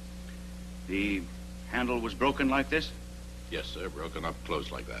 The handle was broken like this? Yes, sir, broken up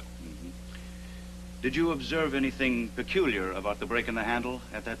close like that. Mm-hmm. Did you observe anything peculiar about the break in the handle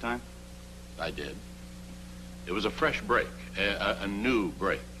at that time? I did. It was a fresh break, a new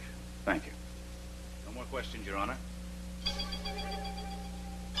break. Thank you. No more questions, Your Honor.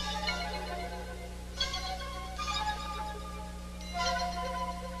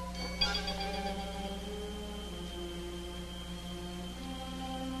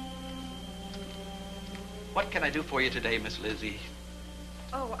 What can I do for you today, Miss Lizzie?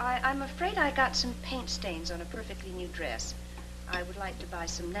 Oh, I'm afraid I got some paint stains on a perfectly new dress. I would like to buy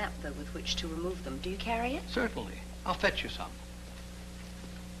some naphtha with which to remove them. Do you carry it? Certainly. I'll fetch you some.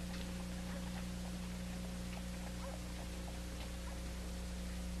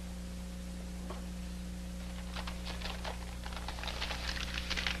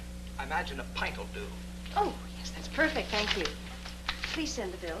 I imagine a pint will do. Oh, yes, that's perfect. Thank you. Please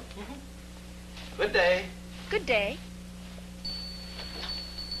send the bill. Good day. Good day.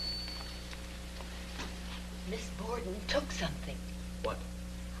 Miss Borden took something. What?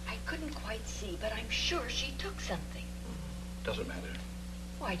 I couldn't quite see, but I'm sure she took something. Doesn't matter.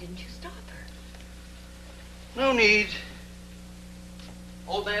 Why didn't you stop her? No need.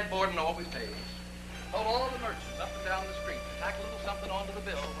 Old Dad Borden always pays. Told all the merchants up and down the street to tack a little something onto the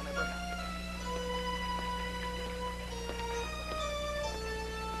bill whenever it happens.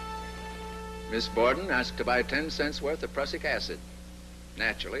 Miss Borden asked to buy 10 cents worth of prussic acid.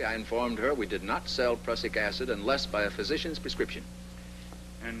 Naturally, I informed her we did not sell prussic acid unless by a physician's prescription.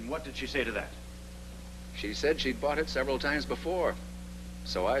 And what did she say to that? She said she'd bought it several times before.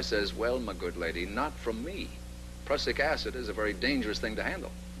 So I says, well, my good lady, not from me. Prussic acid is a very dangerous thing to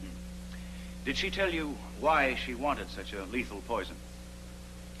handle. Did she tell you why she wanted such a lethal poison?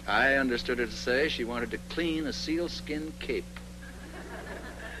 I understood her to say she wanted to clean a sealskin cape.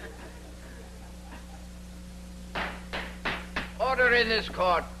 Order in this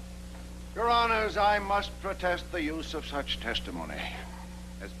court. Your Honors, I must protest the use of such testimony.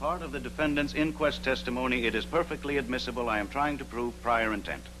 As part of the defendant's inquest testimony, it is perfectly admissible. I am trying to prove prior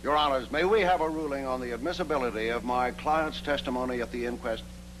intent. Your Honors, may we have a ruling on the admissibility of my client's testimony at the inquest?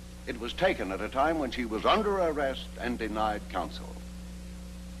 It was taken at a time when she was under arrest and denied counsel.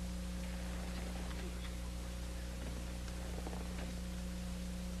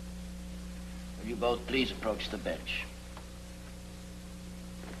 Will you both please approach the bench?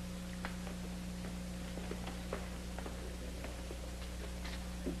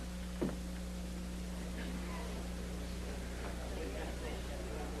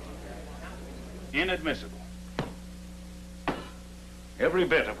 Inadmissible. Every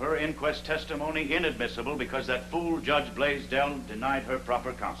bit of her inquest testimony inadmissible because that fool Judge Blaisdell denied her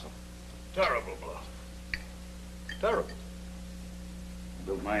proper counsel. Terrible bluff. Terrible. I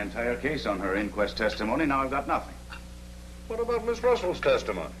built my entire case on her inquest testimony. Now I've got nothing. What about Miss Russell's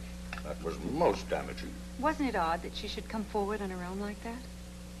testimony? That was most damaging. Wasn't it odd that she should come forward on her own like that?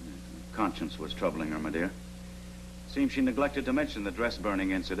 Conscience was troubling her, my dear. Seems she neglected to mention the dress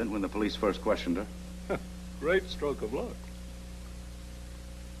burning incident when the police first questioned her. Great stroke of luck.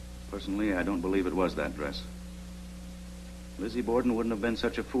 Personally, I don't believe it was that dress. Lizzie Borden wouldn't have been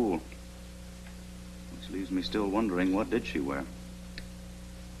such a fool. Which leaves me still wondering, what did she wear?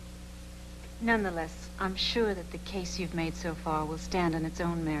 Nonetheless, I'm sure that the case you've made so far will stand on its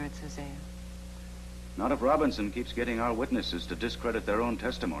own merits, Hosea. Not if Robinson keeps getting our witnesses to discredit their own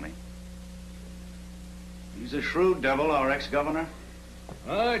testimony. He's a shrewd devil, our ex-governor.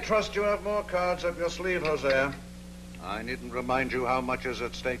 I trust you have more cards up your sleeve, Hosea. I needn't remind you how much is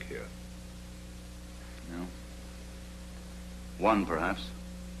at stake here. No. One, perhaps.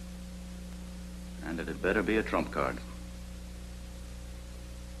 And it had better be a trump card.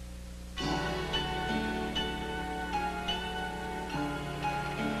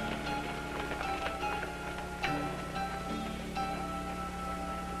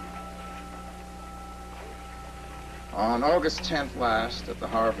 On August 10th last, at the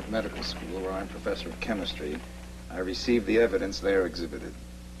Harvard Medical School, where I'm professor of chemistry, I received the evidence there exhibited.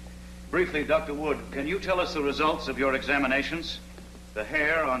 Briefly, Dr. Wood, can you tell us the results of your examinations? The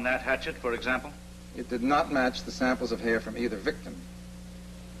hair on that hatchet, for example? It did not match the samples of hair from either victim.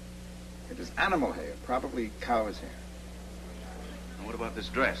 It is animal hair, probably cow's hair. And what about this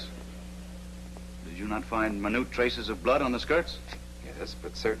dress? Did you not find minute traces of blood on the skirts? Yes,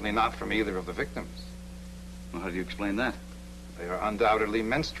 but certainly not from either of the victims. Well, how do you explain that? They are undoubtedly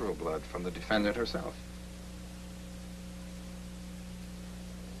menstrual blood from the defendant herself.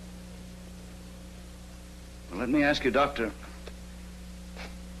 Well, let me ask you, Doctor,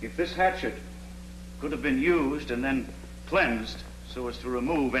 if this hatchet could have been used and then cleansed so as to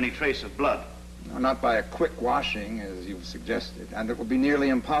remove any trace of blood. No, not by a quick washing, as you've suggested, and it will be nearly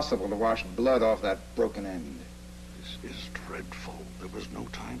impossible to wash blood off that broken end. This is dreadful. There was no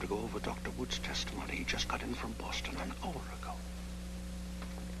time to go over Dr. Wood's testimony. He just got in from Boston an hour ago.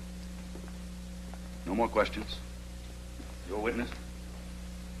 No more questions? Your witness?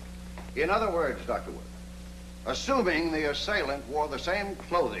 In other words, Dr. Wood, assuming the assailant wore the same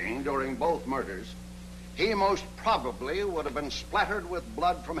clothing during both murders, he most probably would have been splattered with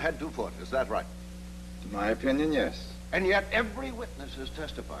blood from head to foot. Is that right? In my opinion, yes. And yet every witness has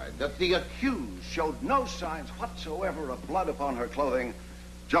testified that the accused showed no signs whatsoever of blood upon her clothing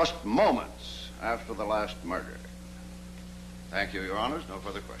just moments after the last murder. Thank you, Your Honors. No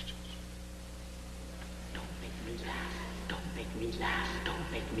further questions. Don't make me laugh. Don't make me laugh.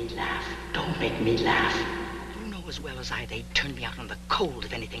 Don't make me laugh. Don't make me laugh. You know as well as I they'd turn me out on the cold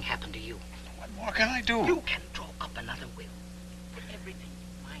if anything happened to you. What more can I do? You can draw up another will. Put everything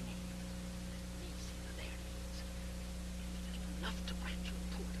in my name. Leave some to their names. It's just enough to grant you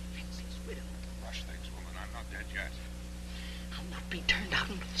a poor defenseless widow. Rush things, woman. I'm not dead yet. I'll not be turned out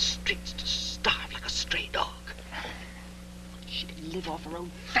into the streets to starve like a stray dog. She could live off her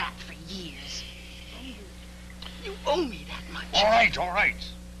own fat for years. You owe me that much. All right, all right.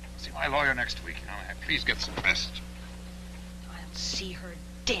 I'll see my lawyer next week. Now, please get some rest. I'll see her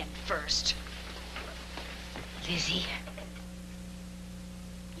dead first. Lizzie,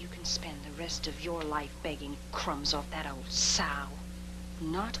 you can can spend the rest of your life begging crumbs off that old sow.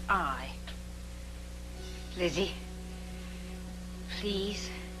 Not I. Lizzie, please.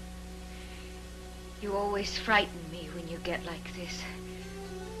 You always frighten me when you get like this.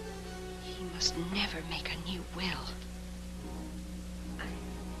 He must never make a new will.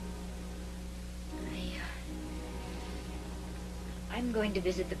 I'm going to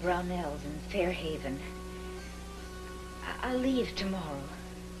visit the Brownells in Fairhaven. I'll leave tomorrow.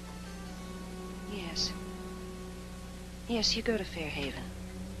 Yes. Yes, you go to Fairhaven.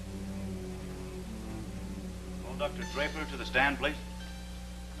 Call Dr. Draper to the stand, please.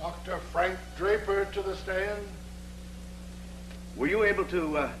 Dr. Frank Draper to the stand. Were you able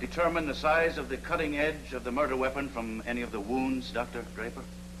to determine the size of the cutting edge of the murder weapon from any of the wounds, Dr. Draper?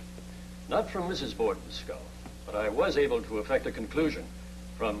 Not from Mrs. Borden's skull, but I was able to effect a conclusion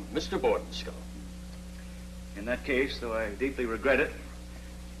from Mr. Borden's skull. In that case, though I deeply regret it,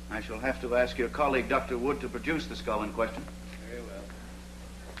 I shall have to ask your colleague, Dr. Wood, to produce the skull in question. Very well.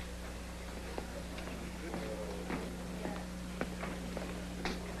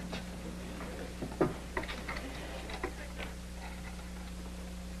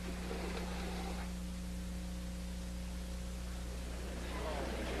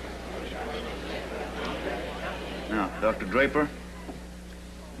 Now, Dr. Draper,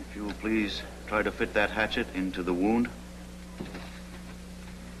 if you will please try to fit that hatchet into the wound.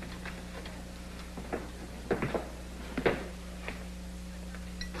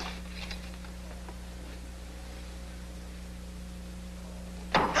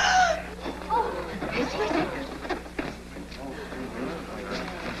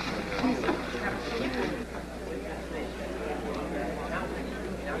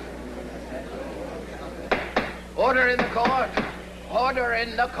 Order in the court. Order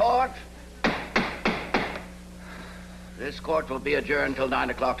in the court. This court will be adjourned till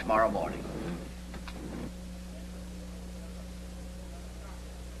 9 o'clock tomorrow morning.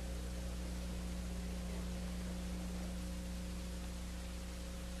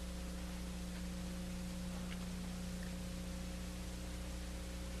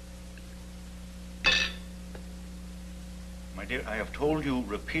 My dear, I have told you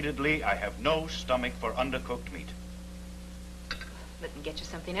repeatedly I have no stomach for undercooked meat. Let me get you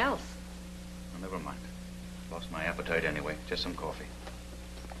something else. Well, never mind. Lost my appetite anyway. Just some coffee.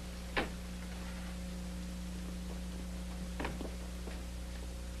 I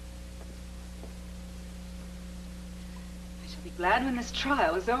shall be glad when this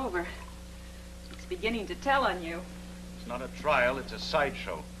trial is over. It's beginning to tell on you. It's not a trial, it's a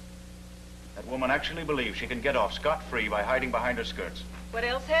sideshow. That woman actually believes she can get off scot-free by hiding behind her skirts. What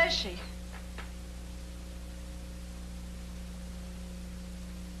else has she?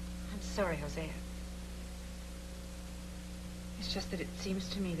 I'm sorry, Hosea. It's just that it seems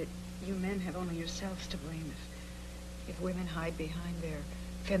to me that you men have only yourselves to blame if women hide behind their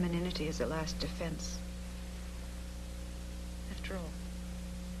femininity as a last defense. After all,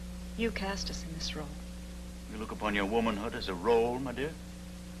 you cast us in this role. You look upon your womanhood as a role, my dear?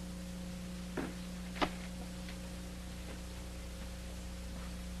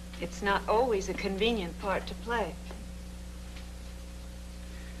 It's not always a convenient part to play.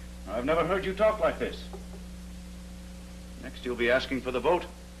 I've never heard you talk like this. Next, you'll be asking for the vote.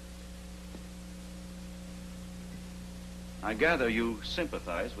 I gather you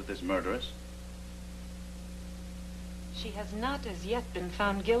sympathize with this murderess. She has not as yet been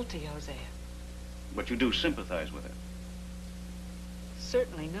found guilty, Hosea. But you do sympathize with her.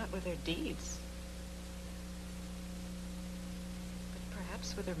 Certainly not with her deeds. But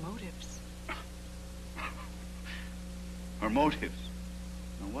perhaps with her motives. Her motives?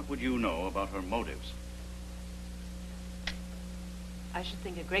 Now, what would you know about her motives? I should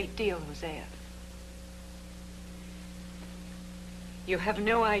think a great deal, Hosea. You have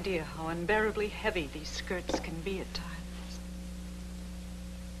no idea how unbearably heavy these skirts can be at times.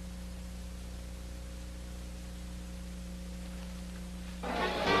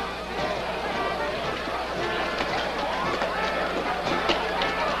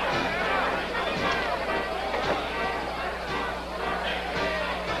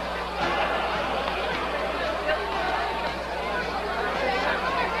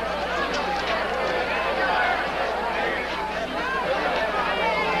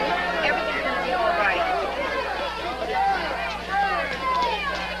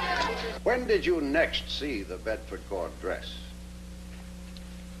 When did you next see the Bedford Court dress?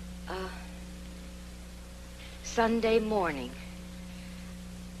 Sunday morning.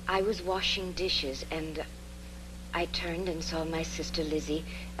 I was washing dishes, and I turned and saw my sister Lizzie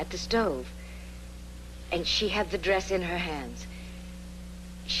at the stove. And she had the dress in her hands.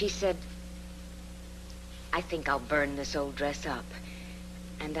 she said, "I think I'll burn this old dress up."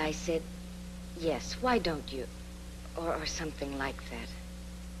 And I said, "Yes, why don't you?" Or something like that.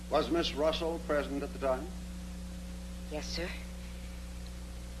 Was Miss Russell present at the time? Yes, sir.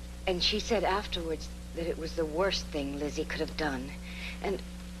 And she said afterwards that it was the worst thing Lizzie could have done. And,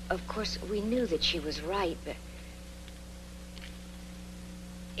 of course, we knew that she was right, but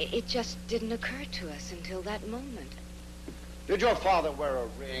it just didn't occur to us until that moment. Did your father wear a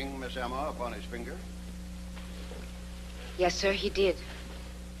ring, Miss Emma, upon his finger? Yes, sir, he did.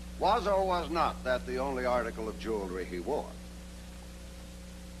 Was or was not that the only article of jewelry he wore?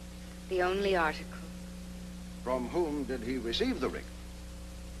 The only article. From whom did he receive the ring?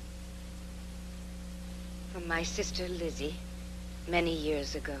 From my sister Lizzie, many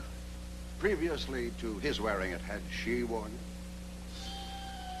years ago. Previously to his wearing it, had she worn it?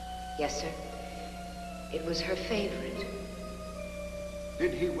 Yes, sir. It was her favorite.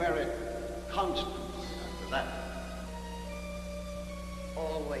 Did he wear it constantly after that?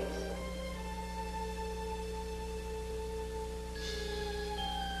 Always.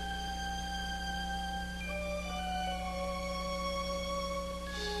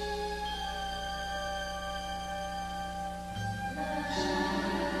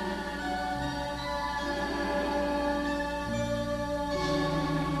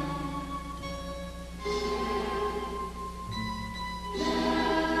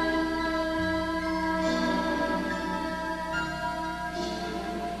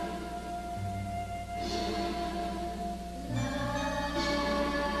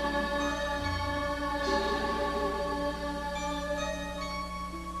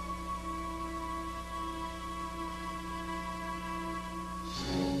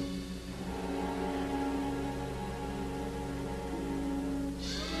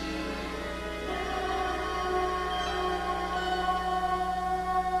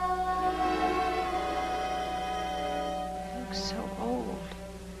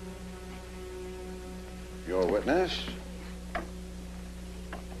 Witness?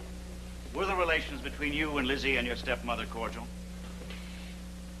 Were the relations between you and Lizzie and your stepmother cordial?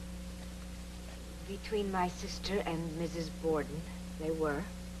 Between my sister and Mrs. Borden, they were.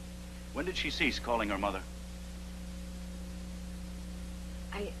 When did she cease calling her mother?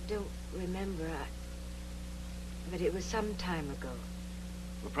 I don't remember, but it was some time ago.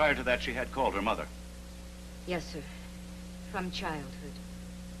 Well, prior to that, she had called her mother. Yes, sir. From childhood.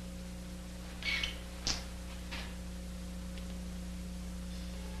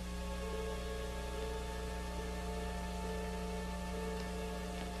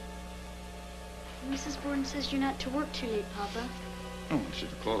 Mrs. Borden says you're not to work too late, Papa. I want you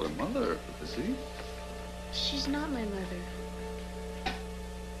to call her mother, Lizzie. She's not my mother.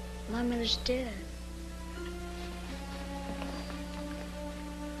 My mother's dead.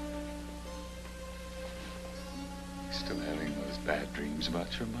 Still having those bad dreams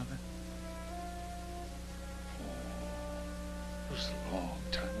about your mother? Oh, it was a long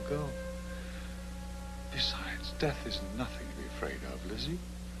time ago. Besides, death is nothing to be afraid of, Lizzie.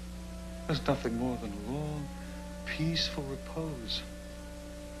 There's nothing more than a long, peaceful repose.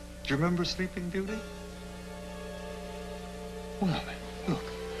 Do you remember Sleeping Beauty? Well, then, look.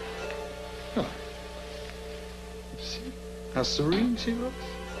 Look. See how serene she looks?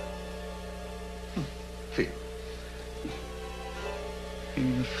 Feel.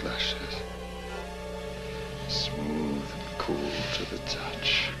 In the flesh, smooth and cool to the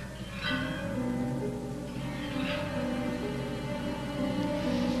touch.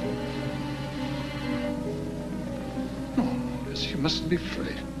 You mustn't be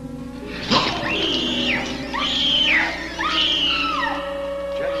afraid.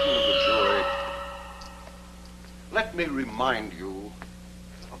 Gentlemen of the jury, let me remind you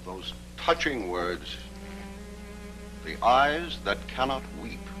of those touching words. The eyes that cannot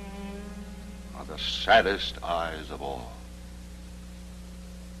weep are the saddest eyes of all.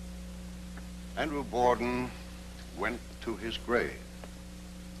 Andrew Borden went to his grave,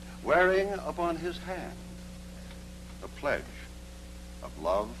 wearing upon his hand a pledge of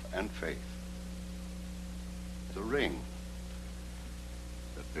love and faith, the ring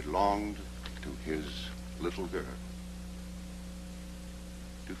that belonged to his little girl.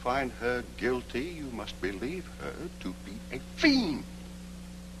 To find her guilty, you must believe her to be a fiend.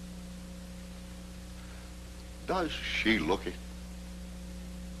 Does she look it?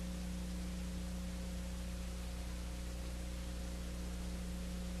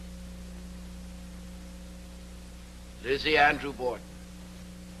 Lizzie Andrew Borden.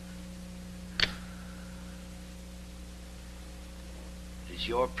 It is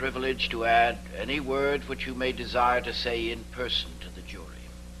your privilege to add any word which you may desire to say in person to the jury.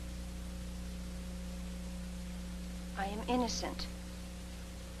 I am innocent.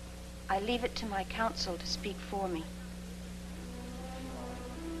 I leave it to my counsel to speak for me.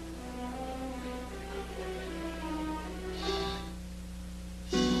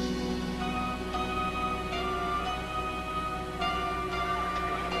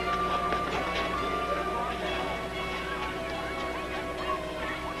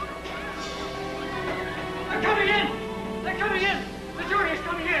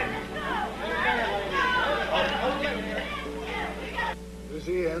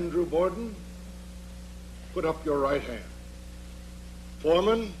 Lizzie Andrew Borden, put up your right hand.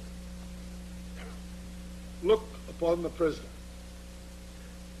 Foreman, look upon the prisoner.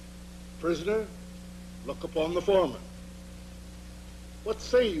 Prisoner, look upon the foreman. What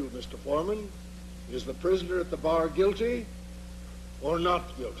say you, Mr. Foreman? Is the prisoner at the bar guilty or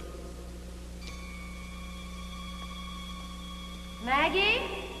not guilty? Maggie?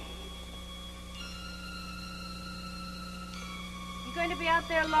 You going to be out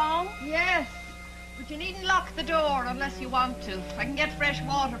there long? Yes, but you needn't lock the door unless you want to. I can get fresh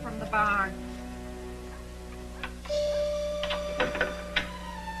water from the barn.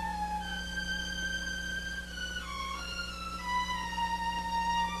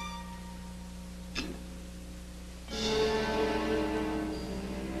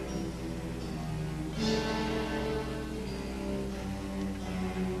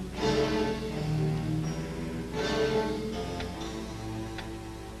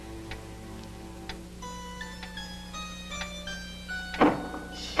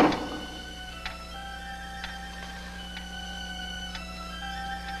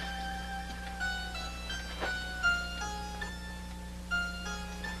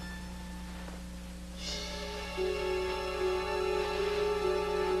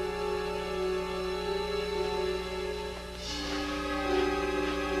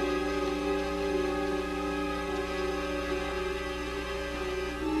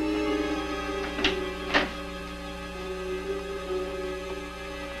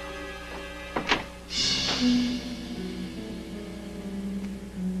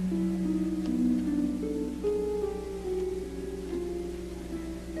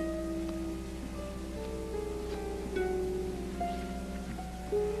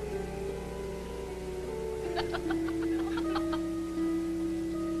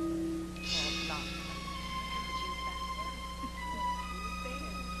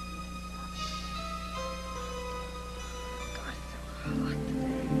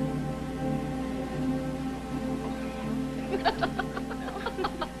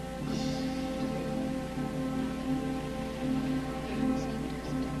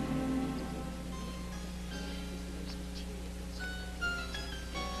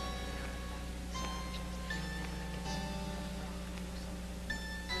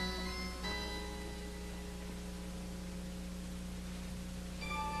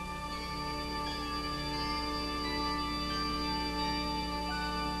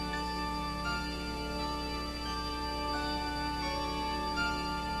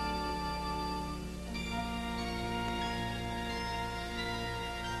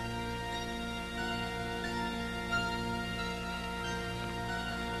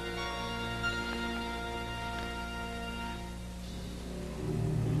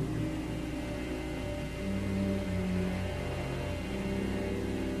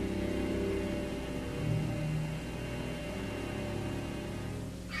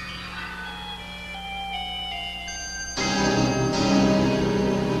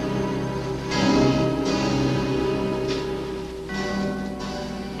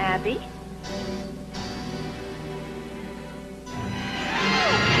 Abby?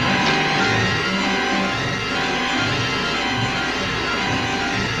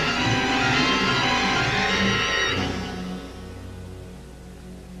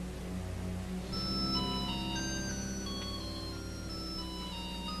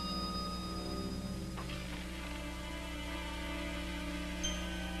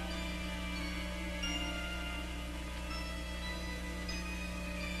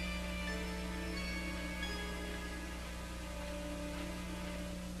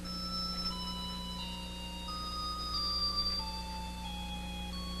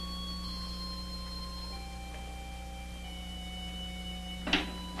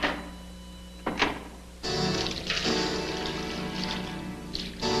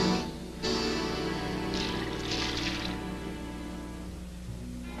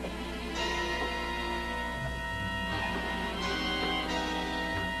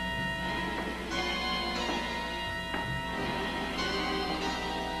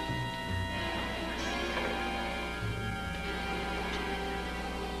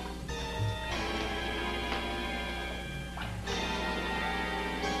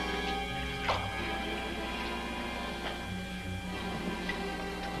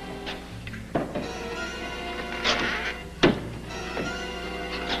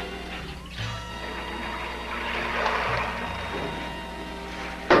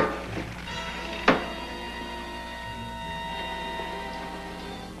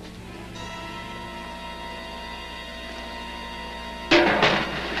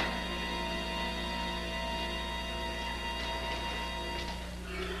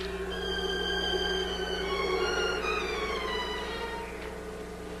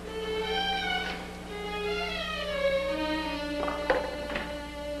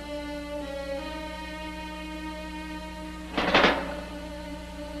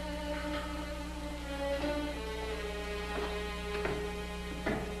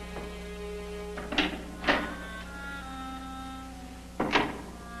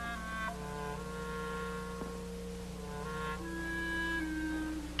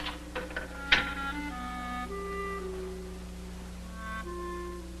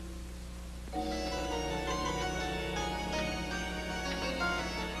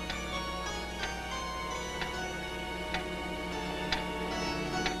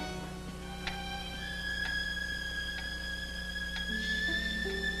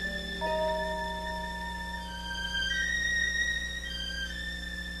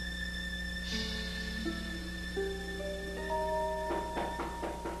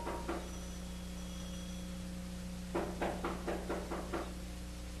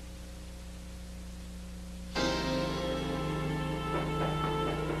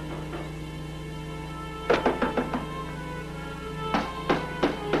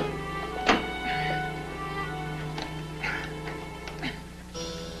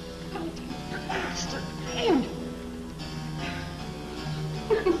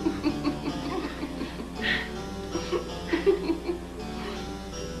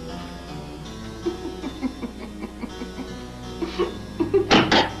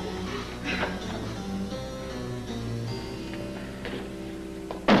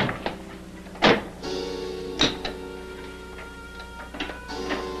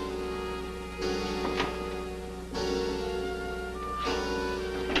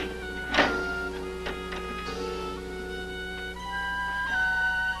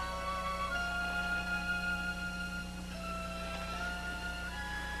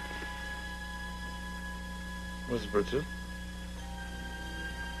 Where's Bridget?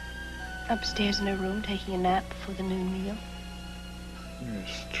 Upstairs in her room, taking a nap before the noon meal. You're a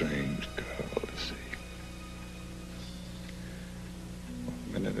strange girl, Lizzie.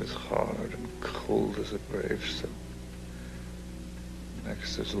 One minute is hard and cold as a gravestone.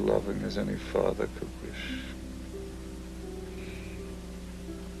 Next as loving as any father could wish.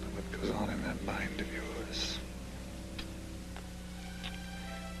 And what goes on in that mind of yours?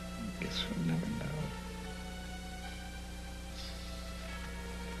 I guess we'll never know.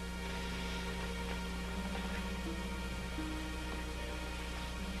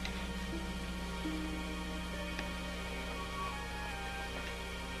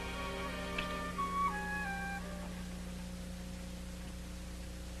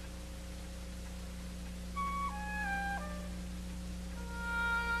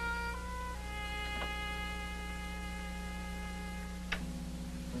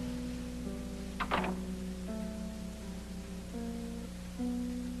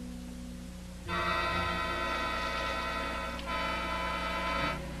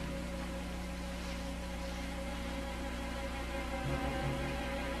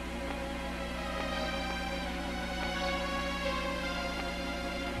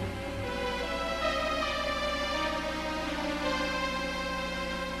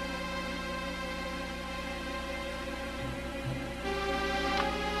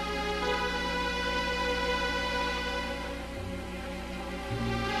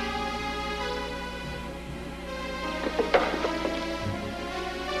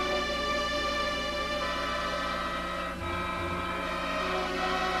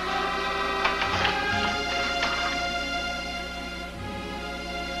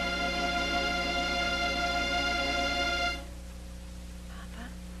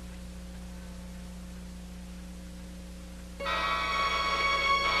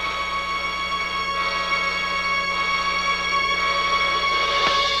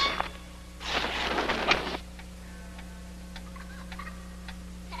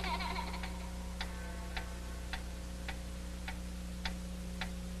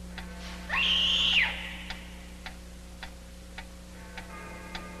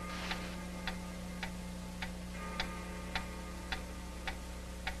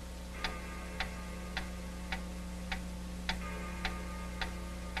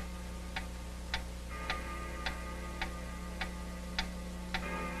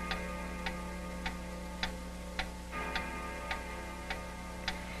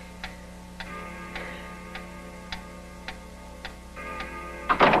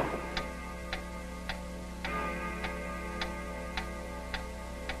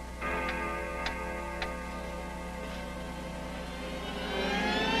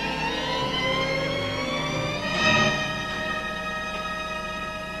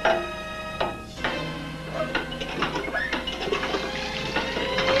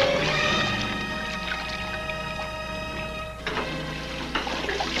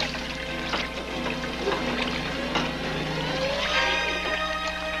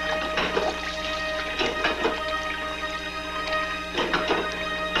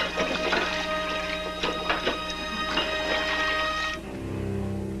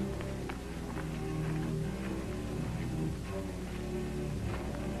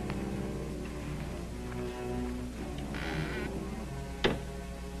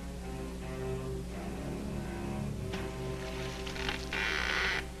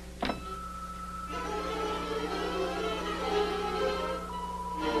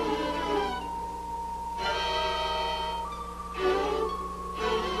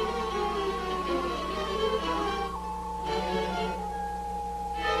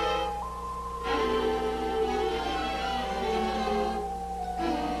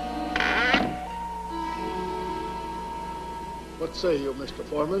 What say you, Mr.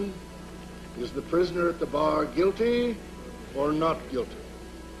 Foreman? Is the prisoner at the bar guilty or not guilty?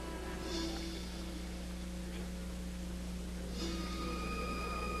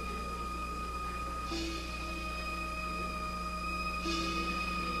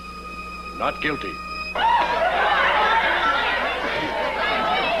 Not guilty.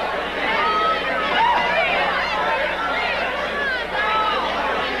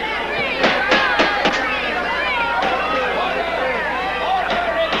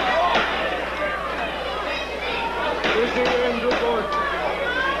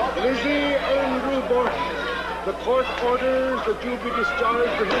 Lizzie Andrew Borden. The court orders that you be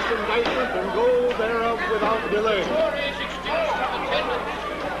discharged from this indictment and go thereof without delay.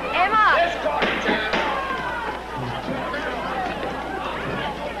 Emma!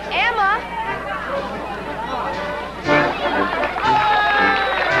 Emma!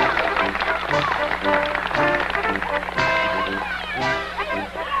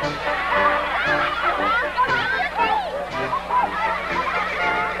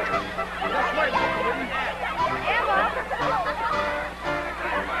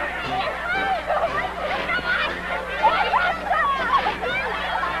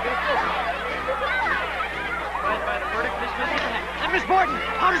 Miss Borden,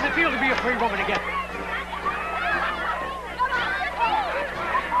 how does it feel to be a free woman again?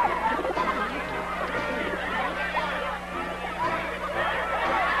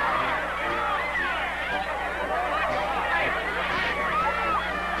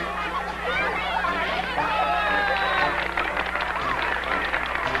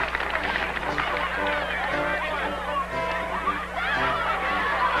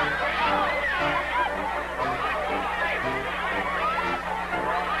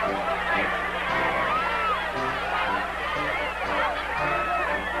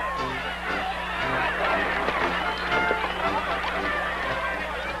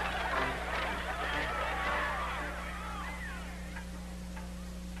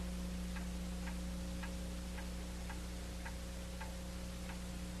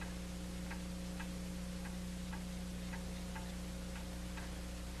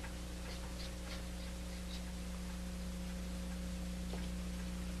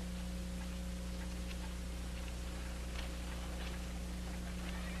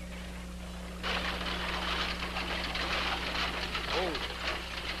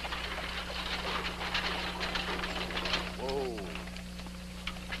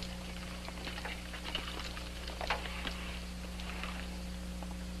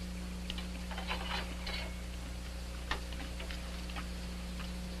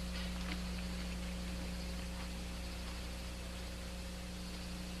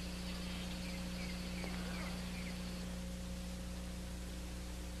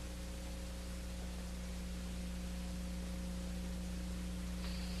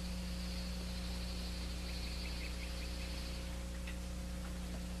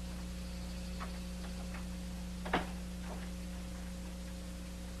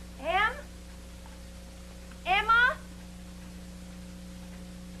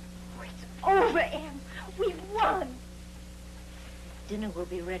 Over, Em. We won. Dinner will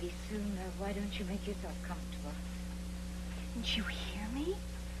be ready soon. Why don't you make yourself comfortable? Didn't you hear me?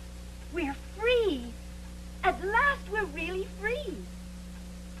 We're free. At last, we're really free.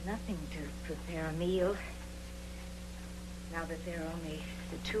 Nothing to prepare a meal. Now that there are only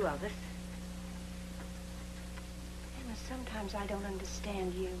the two of us. Emma, sometimes I don't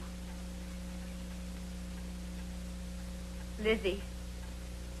understand you. Lizzie.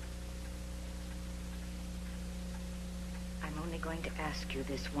 I'm only going to ask you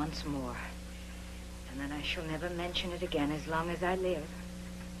this once more. And then I shall never mention it again as long as I live.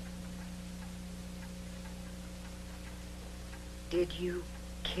 Did you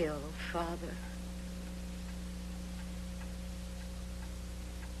kill Father?